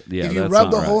tasted it. Yeah, if you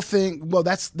rub the whole thing, well,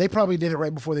 they probably did it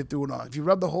right before they threw it on. If you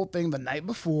rub the whole thing the night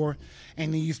before,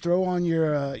 and then you throw on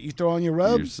your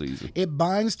rub, it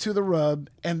binds to the rub,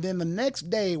 and then the next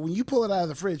day when you pull it out of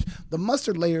the fridge, the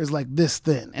mustard layer is like this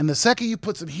thin, and the second you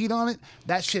put some heat on it,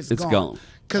 that shit's gone.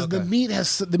 Because the meat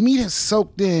has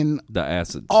soaked in the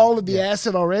acid, all of the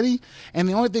acid already, and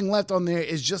the only thing left on there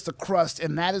is just a crust,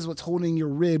 and that is what's holding your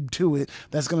rib to it.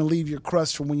 That's going to leave your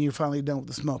crust for when you're finally done with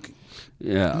the smoking.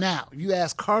 Yeah. Now you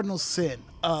ask cardinal sin.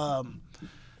 I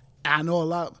know a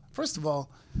lot. First of all,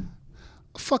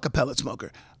 fuck a pellet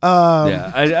smoker.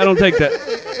 Yeah, I don't take that.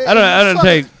 I don't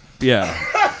take. Yeah.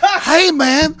 Hey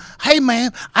man,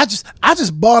 I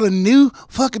just bought a new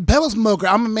fucking pellet smoker.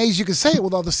 I'm amazed you can say it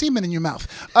with all the semen in your mouth.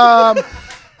 And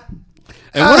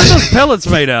what are those pellets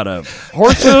made out of?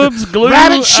 Horse hooves, glue,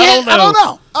 rabbit shit. I don't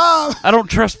know. I don't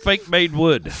trust fake made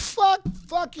wood.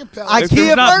 Fuck your pellets.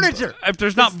 IKEA furniture. If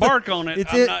there's not bark on it,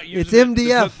 I'm not using it's MDF. it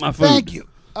to cook my food. Thank you.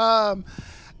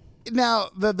 Now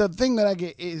the thing that I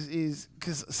get is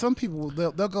because some people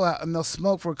they'll go out and they'll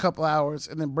smoke for a couple hours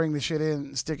and then bring the shit in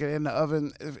and stick it in the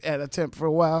oven at a temp for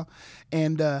a while.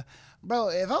 And bro,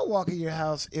 if I walk in your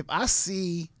house, if I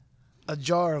see a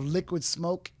jar of liquid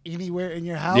smoke anywhere in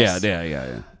your house,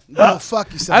 yeah. Go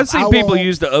fuck yourself. I've seen people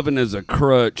use the oven as a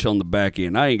crutch on the back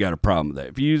end. I ain't got a problem with that.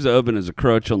 If you use the oven as a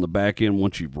crutch on the back end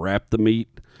once you've wrapped the meat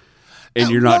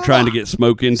and you're not trying to get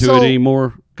smoke into it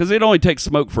anymore, because it only takes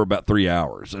smoke for about 3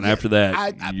 hours, and after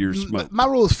that, you're smoked. My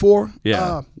rule is 4.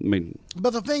 Yeah,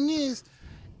 but the thing is,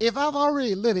 if I've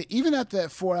already lit it, even after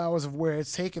that 4 hours of where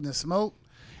it's taking the smoke,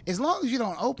 as long as you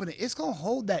don't open it, it's gonna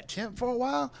hold that temp for a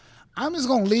while. I'm just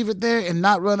gonna leave it there and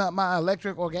not run up my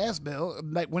electric or gas bill.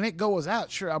 Like when it goes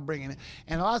out, sure, I'll bring it in.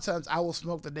 And a lot of times I will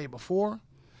smoke the day before.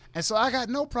 And so I got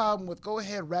no problem with go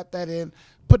ahead, wrap that in,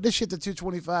 put this shit to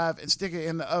 225 and stick it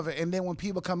in the oven. And then when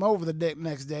people come over the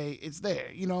next day, it's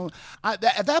there. You know, at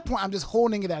that point, I'm just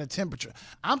holding it at a temperature.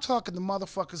 I'm talking to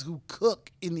motherfuckers who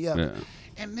cook in the oven.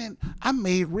 Yeah. And then I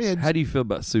made ribs. How do you feel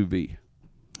about sous vide?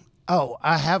 Oh,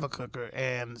 I have a cooker,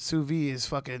 and sous vide is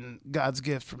fucking God's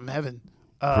gift from heaven.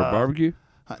 For barbecue?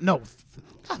 No,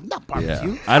 not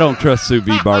barbecue. Yeah. I don't trust sous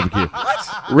vide barbecue.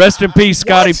 Rest in peace,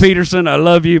 Scotty Peterson. I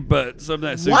love you, but some of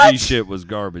that sous vide shit was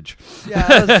garbage. Yeah,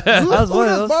 I was one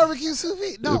of those. Barbecue sous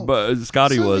vide? No. But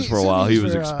Scotty was for a while. He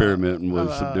was experimenting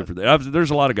with some different things.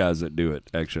 There's a lot of guys that do it,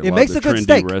 actually. It makes a good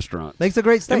steak. Restaurants. Makes a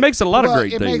great steak. It makes a lot of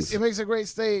great things. It makes a great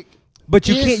steak. But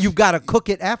you can't. You've got to cook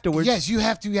it afterwards. Yes, you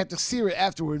have to sear it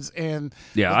afterwards. And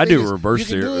yeah, I do reverse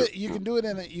sear. You can do it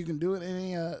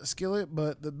in a skillet.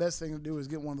 But the best thing to do is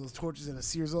get one of those torches and a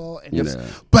searzall and just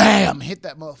bam, hit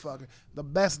that motherfucker. The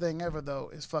best thing ever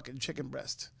though is fucking chicken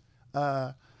breast.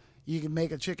 You can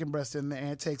make a chicken breast in there,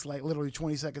 and it takes like literally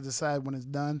 20 seconds to decide when it's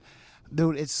done.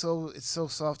 Dude, it's so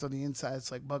soft on the inside.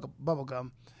 It's like bubble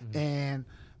gum. Mm-hmm. And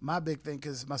my big thing,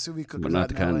 because my sous vide cooker, but not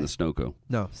the kind of the Snowco.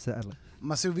 No, sadly.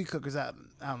 My sous vide cooker's out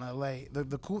in L.A.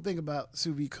 The cool thing about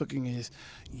sous vide cooking is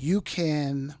you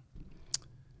can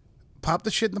pop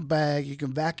the shit in the bag. You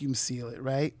can vacuum seal it,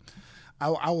 right?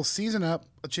 I will season up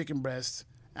a chicken breast.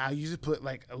 I'll usually put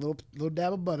like a little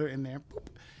dab of butter in there, boop,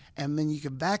 and then you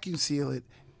can vacuum seal it,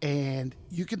 and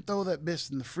you can throw that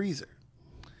bitch in the freezer.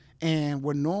 And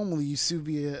where normally you sous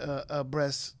vide a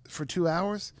breast for 2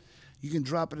 hours, you can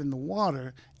drop it in the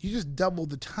water. You just double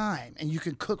the time, and you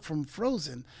can cook from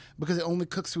frozen because it only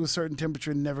cooks to a certain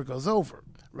temperature and never goes over,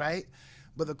 right?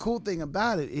 But the cool thing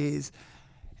about it is,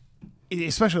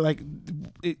 especially like,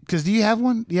 because do you have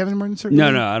one? Do you have an emergency circuit?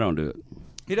 No, I don't do it.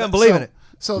 He doesn't believe in it.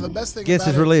 So the best thing Guess about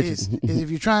his it religion. is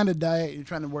if you're trying to diet, you're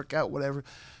trying to work out, whatever,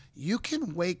 you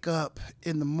can wake up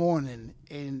in the morning,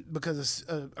 and because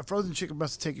a frozen chicken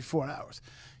breast will take you 4 hours.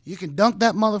 You can dunk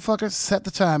that motherfucker, set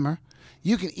the timer.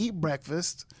 You can eat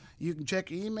breakfast. You can check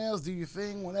your emails, do your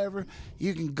thing, whatever.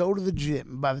 You can go to the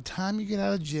gym. By the time you get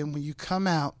out of the gym, when you come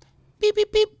out, beep,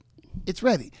 beep, beep, it's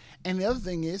ready. And the other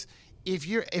thing is, if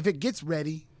it gets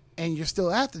ready and you're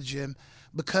still at the gym,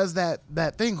 because that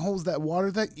thing holds that water,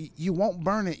 that you won't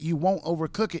burn it, you won't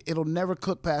overcook it. It'll never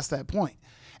cook past that point.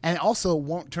 And it also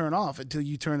won't turn off until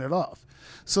you turn it off.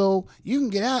 So you can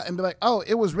get out and be like, oh,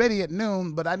 it was ready at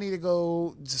noon, but I need to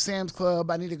go to Sam's Club.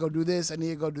 I need to go do this. I need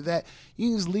to go do that. You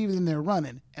can just leave it in there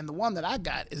running. And the one that I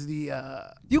got is the...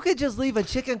 you could just leave a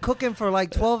chicken cooking for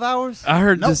like 12 hours? I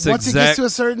heard this once it gets to a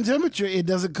certain temperature, it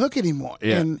doesn't cook anymore.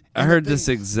 Yeah, and I heard this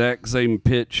exact same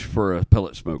pitch for a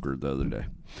pellet smoker the other day.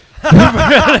 You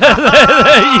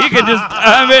can just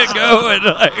time it going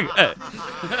like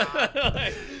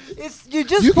you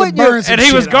just put your... And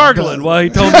he was gargling while he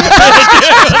told me.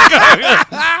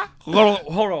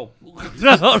 Hold on.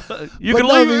 You can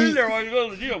leave it in there while you go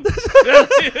to the gym.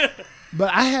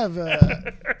 But I have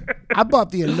I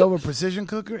bought the Innova Precision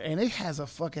Cooker, and it has a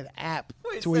fucking app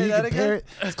to where you can pair it.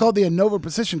 It's called the Innova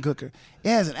Precision Cooker. It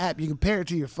has an app. You can pair it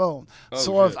to your phone.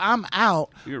 So if I'm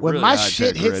out, when really my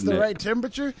shit hits the right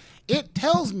temperature, it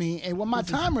tells me, and when my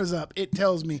timer's up, it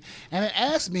tells me. And it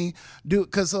asks me,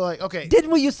 okay.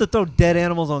 Didn't we used to throw dead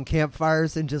animals on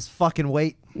campfires and just fucking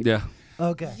wait? Yeah.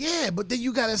 Okay. Yeah, but then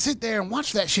you got to sit there and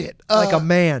watch that shit. Like a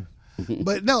man.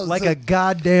 But no, like a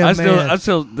goddamn man.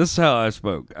 This is how I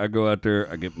spoke. I go out there,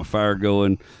 I get my fire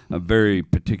going. I'm very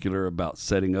particular about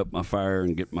setting up my fire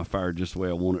and get my fire just the way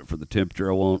I want it for the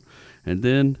temperature I want. And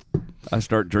then I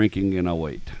start drinking and I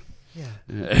wait. Yeah.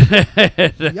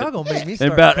 Y'all gonna make me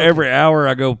start. And about cooking. every hour,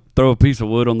 I go throw a piece of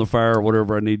wood on the fire or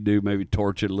whatever I need to do. Maybe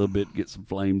torch it a little bit, get some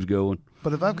flames going.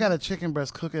 But if I've got a chicken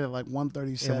breast cooking at like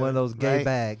 137, in one of those gay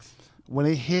bags, when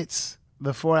it hits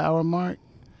the 4-hour mark,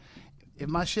 if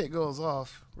my shit goes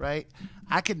off, right,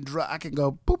 I can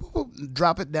go boop, boop, boop,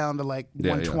 drop it down to like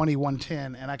 120,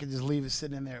 110, and I can just leave it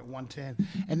sitting in there at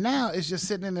 110. And now it's just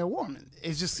sitting in there warming.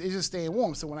 It's just staying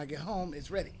warm. So when I get home, it's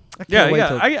ready.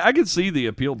 I can see the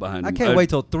appeal behind it. I can't wait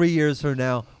till 3 years from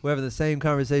now we're having the same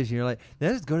conversation. You're like, then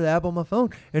I just go to the app on my phone,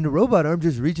 and the robot arm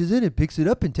just reaches in and picks it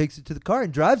up and takes it to the car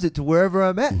and drives it to wherever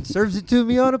I'm at and serves it to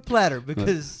me on a platter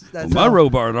because that's my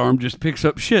robot arm just picks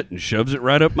up shit and shoves it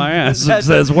right up my ass and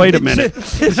says, "Wait a minute."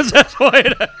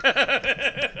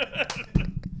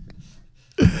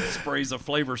 Sprays a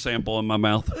flavor sample in my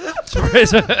mouth.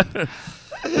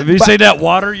 Have you seen that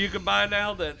water you can buy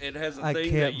now that it has a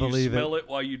thing that you smell it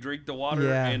while you drink the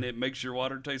water and it makes your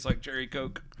water taste like cherry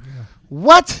Coke? Yeah.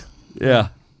 What? Yeah.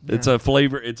 It's a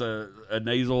flavor. It's a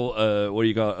nasal, what do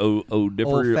you call it?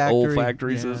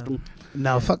 Olfactory system.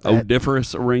 No, fuck that.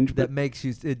 Odiferous arrangement. That makes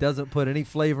you, it doesn't put any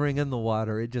flavoring in the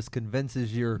water. It just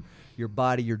convinces your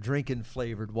body you're drinking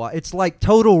flavored water. It's like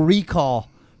Total Recall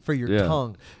for your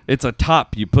tongue. It's a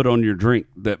top you put on your drink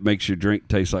that makes your drink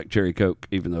taste like cherry Coke,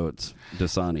 even though it's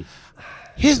Dasani.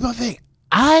 Here's my thing.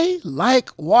 I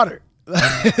like water.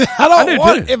 I don't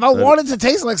want it. If I want it to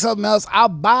taste like something else, I'll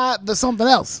buy the something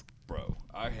else. Bro,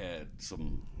 I had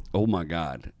some, oh my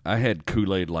God. I had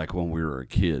Kool-Aid like when we were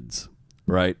kids,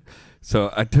 right?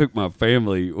 So I took my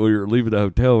family, we were leaving the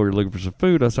hotel, we were looking for some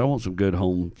food. I said, I want some good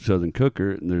home Southern cooker.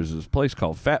 And there's this place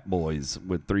called Fat Boys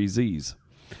with 3 Z's.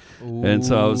 Ooh. And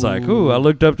so I was like, ooh, I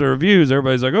looked up the reviews.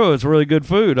 Everybody's like, oh, it's really good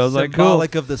food. I was like, cool.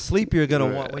 Symbolic of the sleep you're going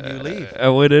to want when you leave. I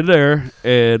went in there,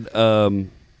 and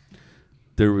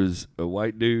there was a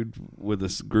white dude with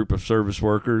a group of service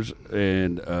workers,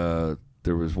 and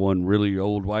there was one really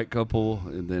old white couple,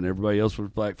 and then everybody else was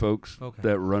black folks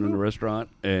that were running the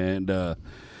restaurant. And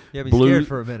be scared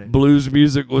for a minute. Blues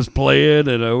music was playing,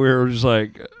 and we were just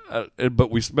like, but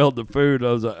we smelled the food.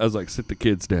 I was like, sit the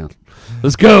kids down,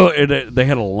 let's go. And they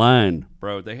had a line,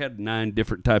 bro. They had 9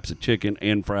 different types of chicken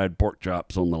and fried pork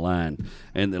chops on the line,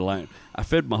 and the line. I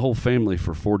fed my whole family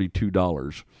for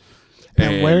 $42.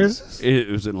 And where is this? It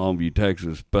was in Longview,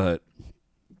 Texas, but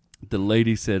the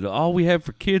lady said, all we have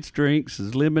for kids' drinks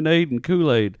is lemonade and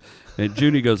Kool-Aid. And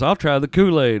Judy goes, I'll try the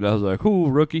Kool-Aid. I was like, ooh,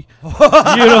 rookie. You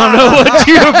don't know what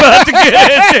you're about to get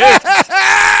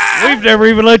into. We've never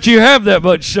even let you have that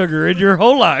much sugar in your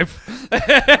whole life.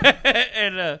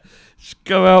 And just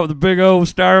go out with a big old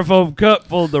styrofoam cup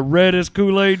full of the reddest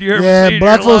Kool-Aid you ever seen in your life.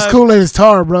 Black folks Kool-Aid is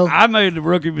tar, bro. I made the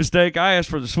rookie mistake. I asked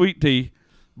for the sweet tea.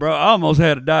 Bro, I almost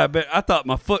had a diabetic. I thought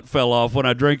my foot fell off when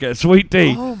I drank that sweet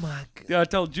tea. Oh, my God. I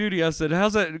told Judy, I said,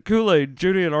 how's that Kool-Aid?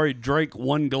 Judy had already drank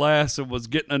 1 glass and was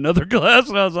getting another glass.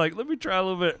 And I was like, let me try a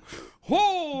little bit.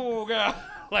 Whoa, God.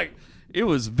 Like, It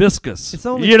was viscous. It's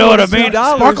only you know what I mean?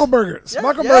 $42. Sparkle Burger.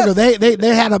 Sparkle yes. Burger.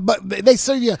 They had they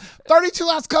serve you a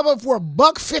 32-ounce cup up for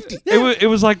 $1.50. It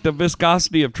was like the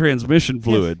viscosity of transmission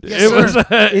fluid. Yes, it sir. was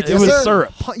it was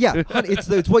syrup. Yeah, honey,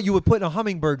 it's what you would put in a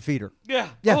hummingbird feeder. Yeah.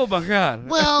 Yeah. Oh my God.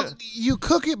 Well, you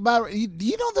cook it by.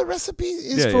 You know the recipe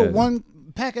is Yeah, for yeah. one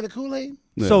packet of Kool-Aid.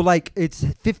 Yeah. So like it's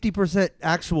 50%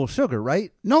 actual sugar,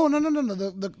 right? No.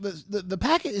 The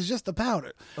packet is just the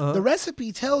powder. The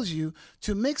recipe tells you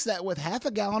to mix that with half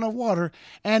a gallon of water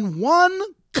and 1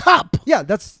 cup. Yeah,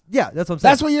 that's what I'm saying.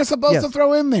 That's what you're supposed to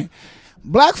throw in there.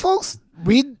 Black folks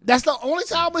read. That's the only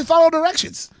time we follow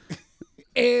directions.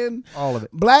 And all of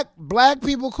it. Black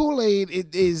people Kool-Aid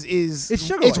it's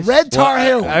sugar. It's red tar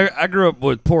heroin. I grew up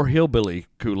with poor hillbilly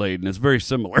Kool-Aid, and it's very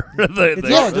similar. It's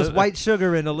just white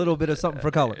sugar and a little bit of something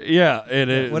for color. Yeah,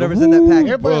 and whatever's in that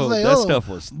packet. Everybody's like, that stuff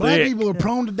was black thick. people are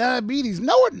prone to diabetes.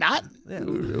 No, we're not. Yeah.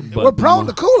 But We're prone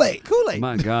to Kool-Aid. Kool-Aid.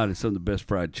 My God, it's some of the best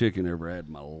fried chicken I ever had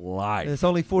in my life. And it's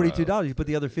only $42. You put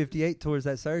the other 58 towards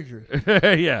that surgery.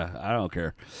 Yeah, I don't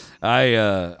care.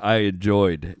 I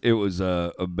enjoyed. It was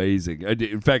amazing.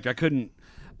 In fact, I couldn't.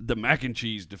 The mac and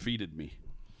cheese defeated me.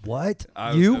 What?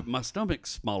 My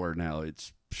stomach's smaller now.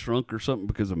 It's shrunk or something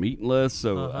because I'm eating less,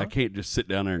 so I can't just sit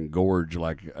down there and gorge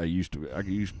like I used to. I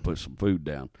used to put some food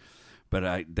down.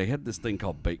 But they had this thing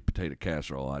called baked potato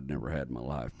casserole I'd never had in my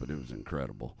life, but it was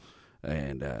incredible.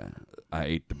 And I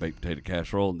ate the baked potato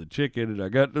casserole and the chicken, and I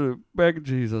got the mac and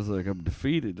cheese. I was like, I'm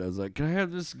defeated. I was like, can I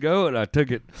have this go? And I took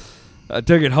it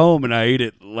home, and I ate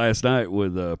it last night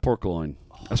with pork loin.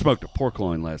 I smoked a pork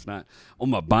loin last night on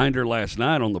my binder last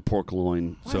night on the pork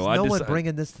loin. Why so is I no decided, one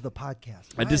bringing this to the podcast?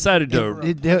 I decided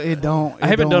to. I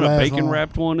haven't done a bacon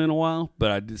wrapped one in a while,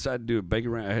 but I decided to do a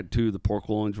bacon wrap. I had 2 of the pork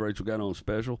loins Rachel got on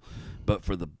special, but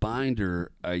for the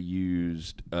binder I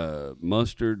used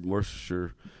mustard,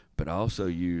 Worcestershire, but I also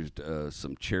used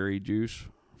some cherry juice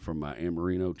from my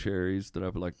Amarino cherries that I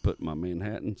would like to put in my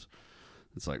Manhattans.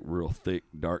 It's like real thick,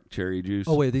 dark cherry juice.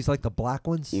 Oh, wait, are these like the black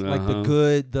ones? Like the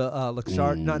good, the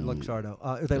Luxardo, not Luxardo.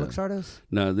 Are they Luxardos?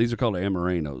 No, these are called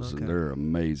Amarinos, Okay. and they're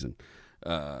amazing.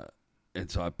 And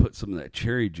so I put some of that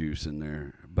cherry juice in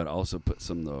there, but I also put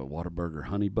some of the Whataburger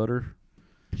honey butter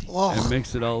and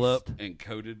mixed it all up and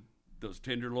coated those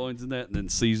tenderloins in that and then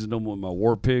seasoned them with my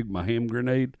War Pig, my ham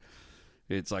grenade.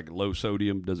 It's like low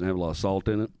sodium, doesn't have a lot of salt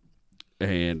in it.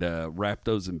 And wrapped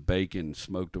those in bacon,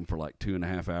 smoked them for like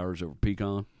 2.5 hours over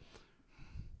pecan.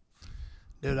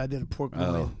 Dude, I did a pork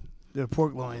loin. Did a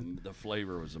pork loin. The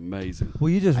flavor was amazing. Will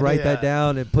you just write that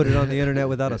down and put it on the internet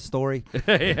without a story?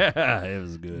 Yeah, it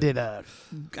was good.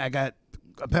 I got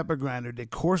a pepper grinder,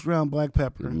 did coarse ground black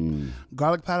pepper,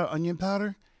 garlic powder, onion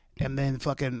powder, and then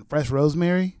fucking fresh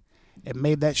rosemary. It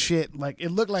made that shit like it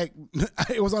looked like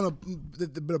it was on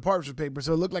the parchment paper,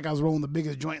 so it looked like I was rolling the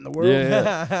biggest joint in the world.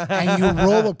 Yeah. And you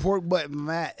roll a pork butt in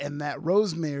that, and that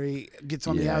rosemary gets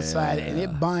on the outside, and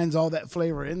it binds all that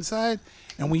flavor inside.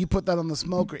 And when you put that on the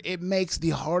smoker, it makes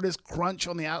the hardest crunch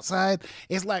on the outside.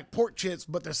 It's like pork chips,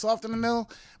 but they're soft in the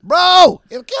middle. Bro,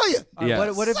 it'll kill you.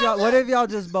 Yeah. What if y'all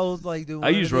just both like do one I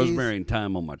use of these? rosemary and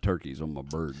thyme on my turkeys, on my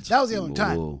birds. That was the only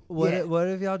time. Whoa. What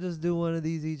if y'all just do one of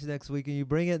these each next week and you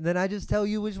bring it, and then I just tell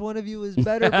you which one of you is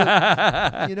better?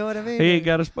 But, you know what I mean? He ain't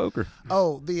got a smoker.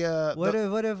 Oh, What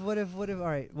if? All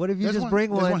right. What if you There's just one-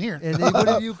 bring there's one, one here. and then what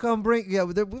if you come bring? Yeah,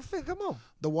 come on.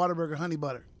 the Whataburger honey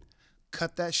butter.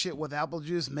 Cut that shit with apple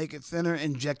juice, make it thinner,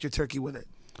 inject your turkey with it.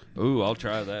 Ooh, I'll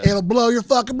try that. It'll blow your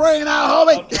fucking brain out,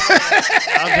 homie. I'll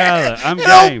try that. I'm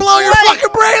It'll game. blow your fucking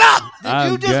brain out.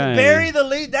 I'm You just game. bury the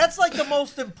lead. That's like the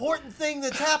most important thing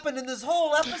that's happened in this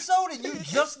whole episode, and you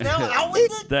just now out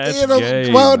with it. That's It'll-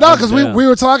 game. well, no, I'm because down. we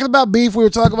were talking about beef, we were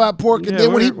talking about pork, and Yeah,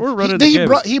 then when we're running he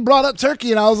together. brought up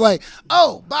turkey, and I was like,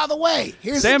 oh, by the way,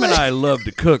 here's Sam the and thing. I love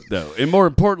to cook, though, and more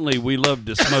importantly, we love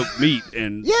to smoke meat.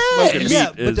 And smoking meat Yeah,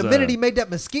 but is, the minute he made that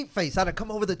mesquite face, I'd have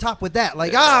come over the top with that.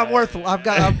 Like, I'm worth. I've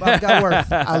got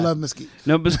worth. I love mesquite.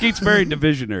 no, mesquite's very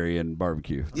divisionary in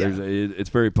barbecue. Yeah.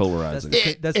 It's very polarizing.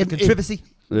 That's the controversy.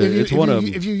 It's one of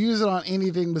them. If you use it on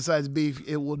anything besides beef,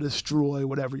 it will destroy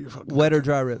whatever you're fucking. Wet or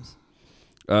dry ribs?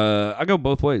 I go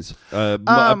both ways.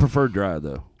 I prefer dry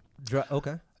though. Dry.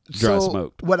 Okay. Dry So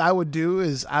smoked. what I would do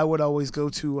is I would always go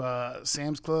to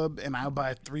Sam's Club and I'll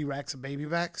buy 3 racks of baby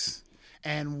backs,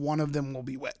 and one of them will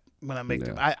be wet. when I make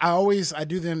them. I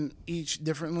do them each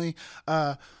differently.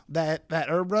 That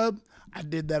herb rub, I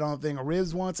did that on a thing of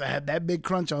ribs once. I had that big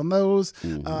crunch on those.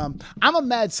 I'm a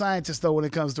mad scientist though when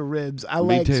it comes to ribs. I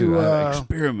Me like too. to I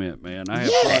experiment, man. I have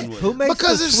fun with it.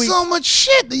 Because there's so much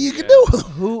shit that you can do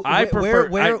with them. I prefer.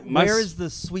 Where is the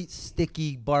sweet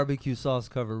sticky barbecue sauce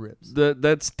covered ribs?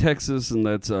 That's Texas, and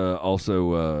that's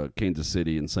also Kansas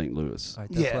City and St. Louis. Right,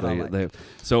 that's what I like. They have,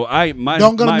 so my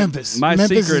don't go to Memphis. My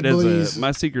Memphis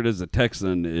secret as a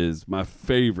Texan is my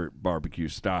favorite barbecue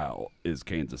style is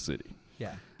Kansas City.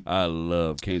 Yeah. I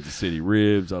love Kansas City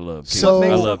ribs. I love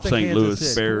St.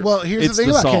 Louis spare. Well, here's it's the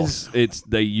thing about sauce.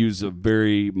 They use a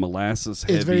very molasses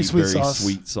heavy, very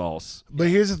sweet sauce. But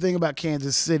here's the thing about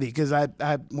Kansas City, because I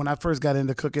when I first got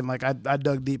into cooking, like I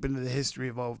dug deep into the history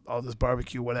of all this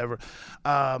barbecue, whatever.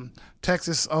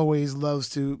 Texas always loves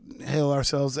to hail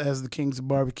ourselves as the kings of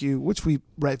barbecue, which we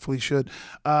rightfully should.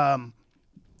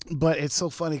 But it's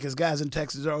so funny because guys in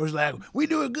Texas are always like, "We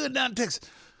do it good down in Texas."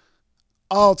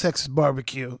 All Texas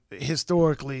barbecue,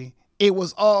 historically, it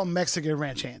was all Mexican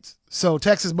ranch hands. So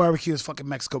Texas barbecue is fucking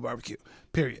Mexico barbecue,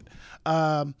 period.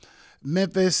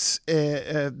 Memphis,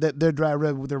 they're dry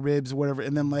rub with their ribs or whatever.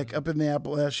 And then like up in the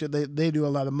Appalachia, they do a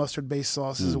lot of mustard-based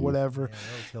sauces or whatever.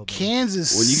 Yeah,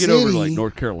 Kansas City. When you get over to like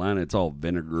North Carolina, it's all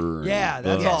vinegar. Yeah,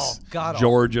 that's all. God,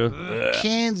 Georgia.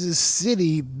 Kansas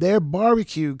City, their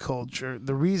barbecue culture,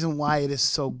 the reason why it is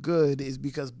so good is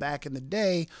because back in the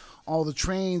day, all the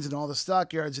trains and all the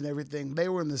stockyards and everything, they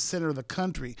were in the center of the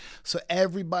country. So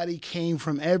everybody came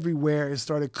from everywhere and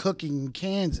started cooking in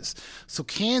Kansas. So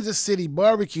Kansas City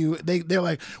barbecue, they're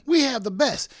like, we have the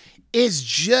best. It's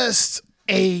just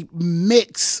a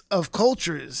mix of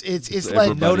cultures. It's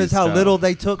like, notice how little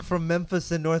they took from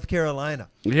Memphis and North Carolina.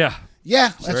 Yeah.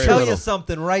 Yeah, I tell you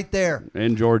something right there.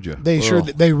 In Georgia. They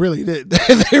really did.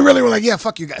 They really were like, yeah,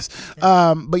 fuck you guys.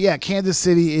 But yeah, Kansas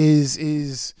City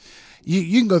is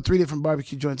you can go 3 different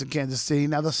barbecue joints in Kansas City.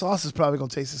 Now the sauce is probably gonna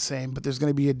taste the same, but there's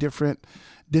gonna be a different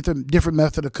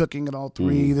method of cooking in all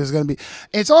 3. There's gonna be,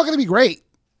 it's all gonna be great,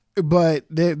 but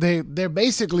they're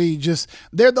basically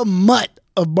they're the mutt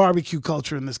of barbecue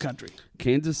culture in this country.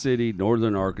 Kansas City,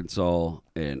 Northern Arkansas,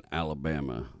 and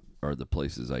Alabama are the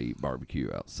places I eat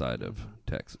barbecue outside of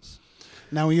Texas.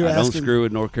 Now, when I don't screw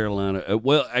with North Carolina. I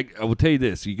will tell you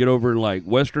this: you get over in like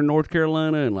Western North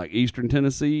Carolina and like Eastern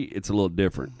Tennessee, it's a little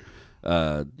different.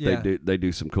 They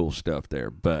do some cool stuff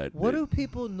there. But what do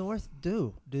people north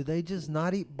do? Do they just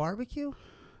not eat barbecue?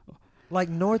 Like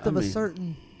north of a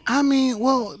certain? I mean,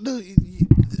 well, pretty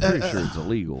sure it's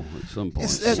illegal at some point.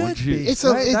 That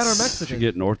or Mexican. You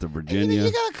get north of Virginia.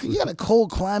 You got a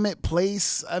cold climate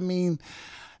place. I mean,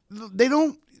 they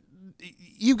don't.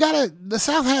 The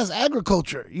South has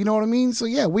agriculture, you know what I mean? So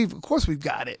yeah, we've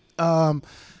got it.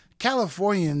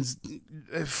 Californians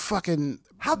fucking.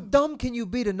 How dumb can you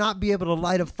be to not be able to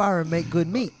light a fire and make good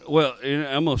meat? Well,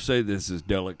 I'm going to say this as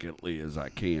delicately as I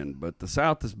can, but the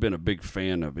South has been a big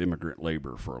fan of immigrant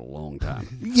labor for a long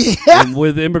time. Yeah. And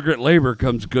with immigrant labor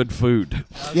comes good food.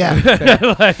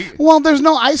 Yeah. Well, there's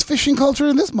no ice fishing culture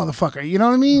in this motherfucker. You know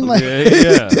what I mean? Like,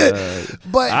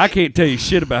 but I can't tell you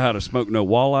shit about how to smoke no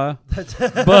walleye.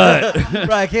 But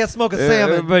right, I can't smoke a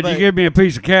salmon. But you give me a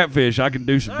piece of catfish, I can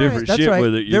do some different shit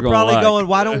with it. They're probably going,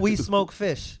 why don't we smoke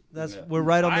fish? We're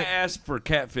right on. I asked for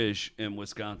catfish in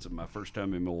Wisconsin my first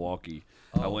time in Milwaukee.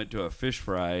 I went to a fish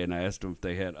fry and I asked them if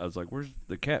they had. I was like, "Where's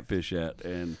the catfish at?"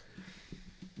 And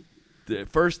at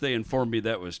first they informed me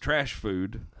that was trash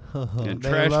food and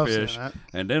trash fish,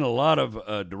 and then a lot of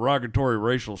derogatory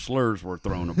racial slurs were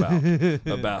thrown about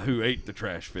who ate the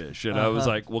trash fish. And I was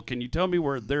like, "Well, can you tell me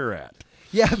where they're at?"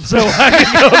 Yeah, so I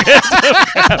can go get some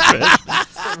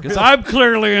catfish because I'm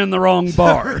clearly in the wrong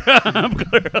bar.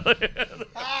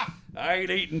 I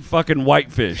ain't eating fucking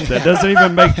whitefish. That doesn't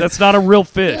even make. That's not a real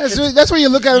fish. That's where you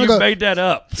look at him and go. You made that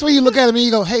up. That's where you look at him and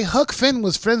you go, "Hey, Huck Finn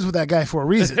was friends with that guy for a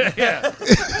reason." Yeah.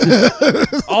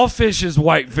 All fish is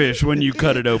whitefish when you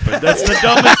cut it open. That's the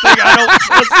dumbest thing. I don't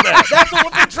trust that. That's what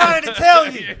we've been trying to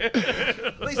tell you.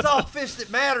 At least all fish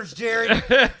that matters, Jerry.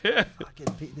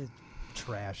 Fucking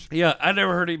trash. Yeah, I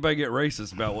never heard anybody get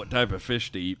racist about what type of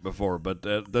fish to eat before, but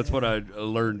that's what I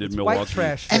learned in Milwaukee. White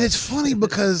trash. And it's funny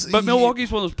because... But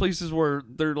Milwaukee's one of those places where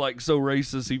they're like so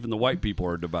racist, even the white people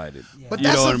are divided. Yeah. But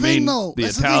that's the thing, though. The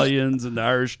Italians and the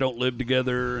Irish don't live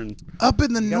together. And up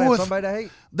in the north,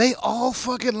 they all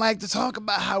fucking like to talk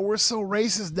about how we're so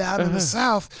racist down in the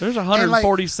south. There's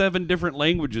 147 different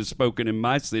languages spoken in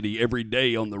my city every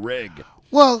day on the reg.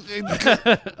 Well,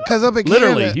 because up in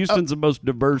literally, Canada, Houston's the most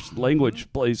diverse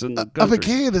language place in the country. Up in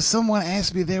Canada, someone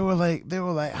asked me, they were like,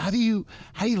 how do you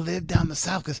live down the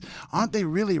South? Because aren't they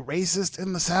really racist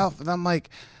in the South? And I'm like,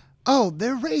 oh,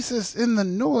 they're racist in the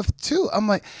North too. I'm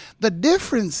like, the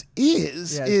difference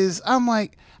is I'm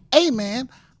like, hey man,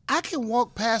 I can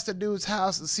walk past a dude's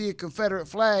house and see a Confederate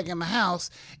flag in the house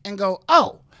and go,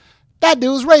 oh, that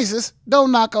dude's racist.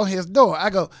 Don't knock on his door.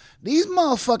 I go, these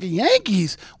motherfucking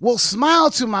Yankees will smile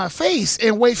to my face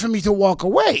and wait for me to walk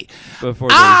away.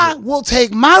 I will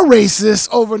take my racist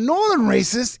over Northern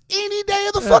racist any day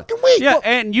of the fucking week. Yeah,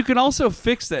 and you can also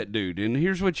fix that dude. And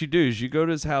here's what you do: is you go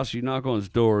to his house, you knock on his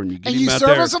door, and you get him out there. And you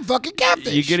serve him some fucking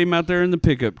catfish. You get him out there in the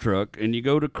pickup truck, and you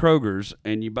go to Kroger's,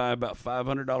 and you buy about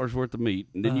 $500 worth of meat,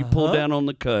 and then you pull down on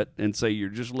the cut and say you're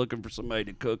just looking for somebody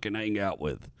to cook and hang out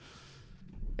with.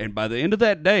 And by the end of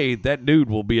that day, that dude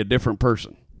will be a different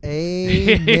person.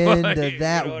 Amen to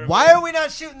that. You know Why are we not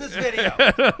shooting this video?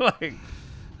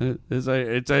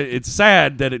 It's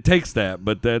sad that it takes that,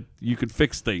 but that you can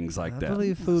fix things like that. I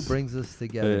believe food brings us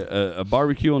together. A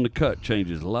barbecue on the cut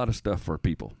changes a lot of stuff for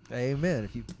people. Amen.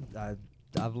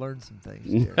 I've learned some things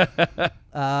here.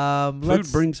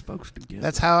 Food brings folks together.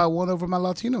 That's how I won over my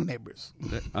Latino neighbors.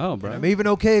 Oh, bro. I'm even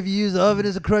okay if you use the oven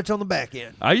as a crutch on the back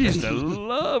end. I used to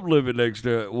love living next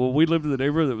to it. Well, we lived in the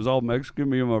neighborhood that was all Mexican,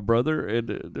 me and my brother, and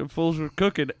the fools were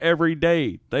cooking every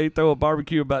day. They throw a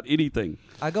barbecue about anything.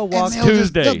 I go walk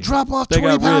Tuesday. They'll drop off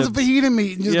 20 pounds of fajita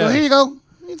meat and just go, here you go.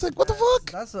 It's like, what the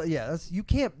fuck? You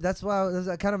can't. That's why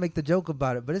I kind of make the joke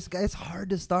about it. But it's hard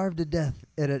to starve to death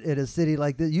in a city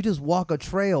like this. You just walk a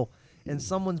trail and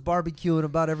someone's barbecuing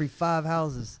about every 5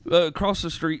 houses. Across the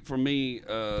street from me,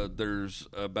 there's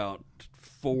about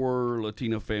 4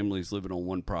 Latino families living on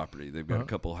one property. They've got a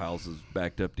couple houses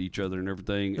backed up to each other and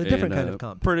everything. A different kind of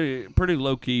comp. Pretty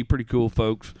low key, pretty cool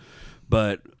folks,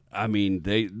 but. I mean,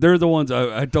 they're the ones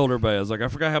I told everybody. I was like, I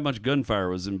forgot how much gunfire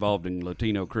was involved in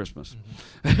Latino Christmas.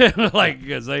 Like,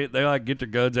 because they like get their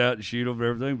guns out and shoot them and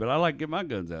everything, but I like get my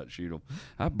guns out and shoot them.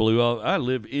 I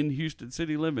live in Houston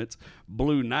city limits,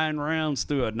 blew 9 rounds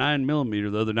through a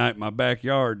 9mm the other night in my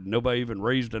backyard. Nobody even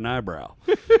raised an eyebrow.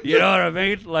 You know what I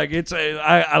mean? Like,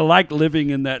 I like living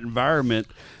in that environment.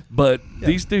 But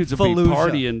these dudes will be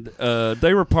partying.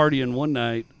 They were partying one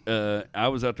night. I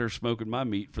was out there smoking my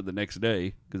meat for the next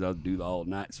day because I would do the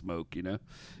all-night smoke, you know.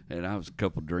 And I was a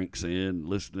couple drinks in,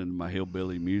 listening to my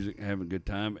hillbilly music, having a good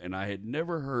time. And I had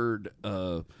never heard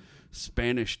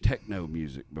Spanish techno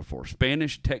music before.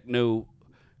 Spanish techno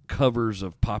covers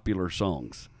of popular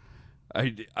songs.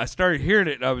 I started hearing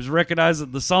it, and I was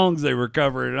recognizing the songs they were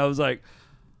covering, and I was like,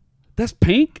 that's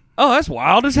Pink? Oh, that's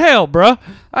wild as hell, bro.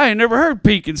 I ain't never heard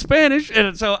Pink in Spanish.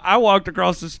 And so I walked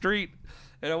across the street,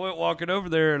 and I went walking over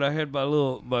there, and I had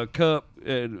my cup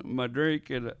and my drink,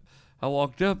 and I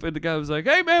walked up, and the guy was like,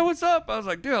 hey, man, what's up? I was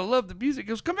like, dude, I love the music. He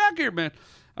goes, come back here, man.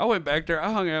 I went back there.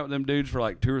 I hung out with them dudes for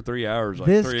like 2 or 3 hours, like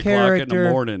 3 o'clock in the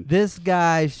morning. This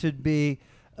guy should be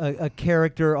a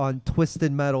character on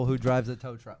Twisted Metal who drives a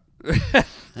tow truck.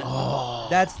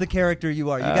 That's the character you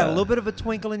are. You got a little bit of a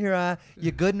twinkle in your eye.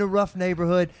 You're good in a rough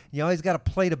neighborhood. You always got a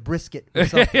plate of brisket or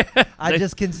something. I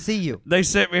just can see you. They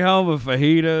sent me home with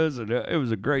fajitas, and it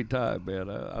was a great time, man.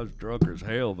 I was drunk as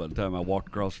hell by the time I walked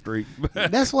across the street.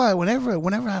 That's why whenever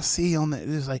I see on that,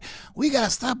 it's like, we got to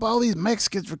stop all these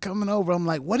Mexicans from coming over. I'm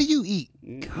like, what do you eat?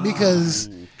 Because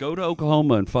go to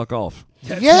Oklahoma and fuck off.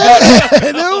 Yeah,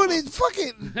 dude, it's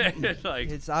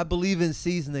fucking. I believe in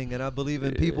seasoning, and I believe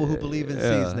in people who believe in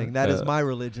seasoning. That is my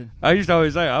religion. I used to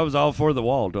always say I was all for the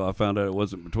wall until I found out it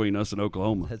wasn't between us and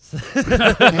Oklahoma. and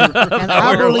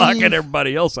I we were locking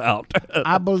everybody else out.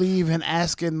 I believe in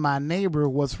asking my neighbor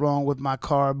what's wrong with my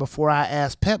car before I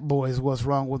ask Pep Boys what's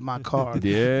wrong with my car.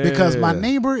 Yeah, because my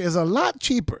neighbor is a lot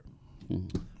cheaper.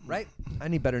 Right? I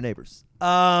need better neighbors.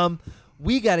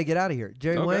 We got to get out of here.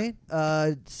 Jerry Wayne,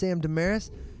 Sam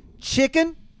Demaris,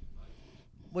 Chicken.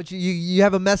 What you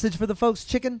have a message for the folks,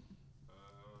 Chicken?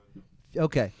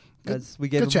 Okay. We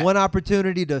gave him one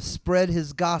opportunity to spread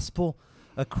his gospel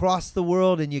across the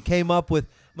world, and you came up with,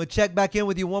 I'm going to check back in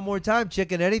with you one more time.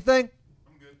 Chicken, anything?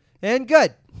 I'm good. And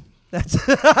good. That's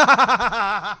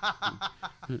I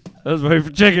was waiting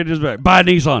for Chicken just back. Buy a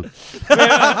Nissan.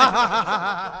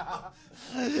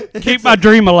 Keep my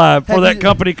dream alive before that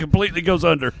company completely goes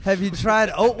under. Have you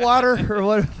tried oat water or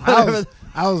what?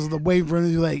 I was waiting for him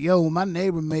to be like, yo, my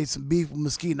neighbor made some beef with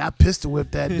mesquite, and I pistol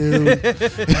whipped that dude.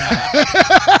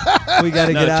 We got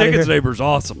to get out of here. Chicken's neighbor's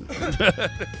awesome.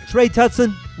 Trey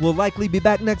Tutson will likely be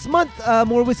back next month.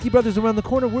 More Whiskey Brothers around the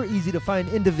corner. We're easy to find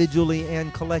individually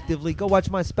and collectively. Go watch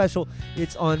my special.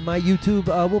 It's on my YouTube.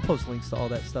 We'll post links to all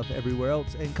that stuff everywhere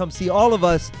else. And come see all of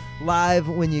us live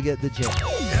when you get the chance.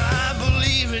 I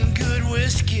believe in good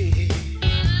whiskey,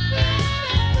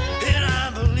 and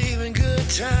I believe in good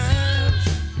times.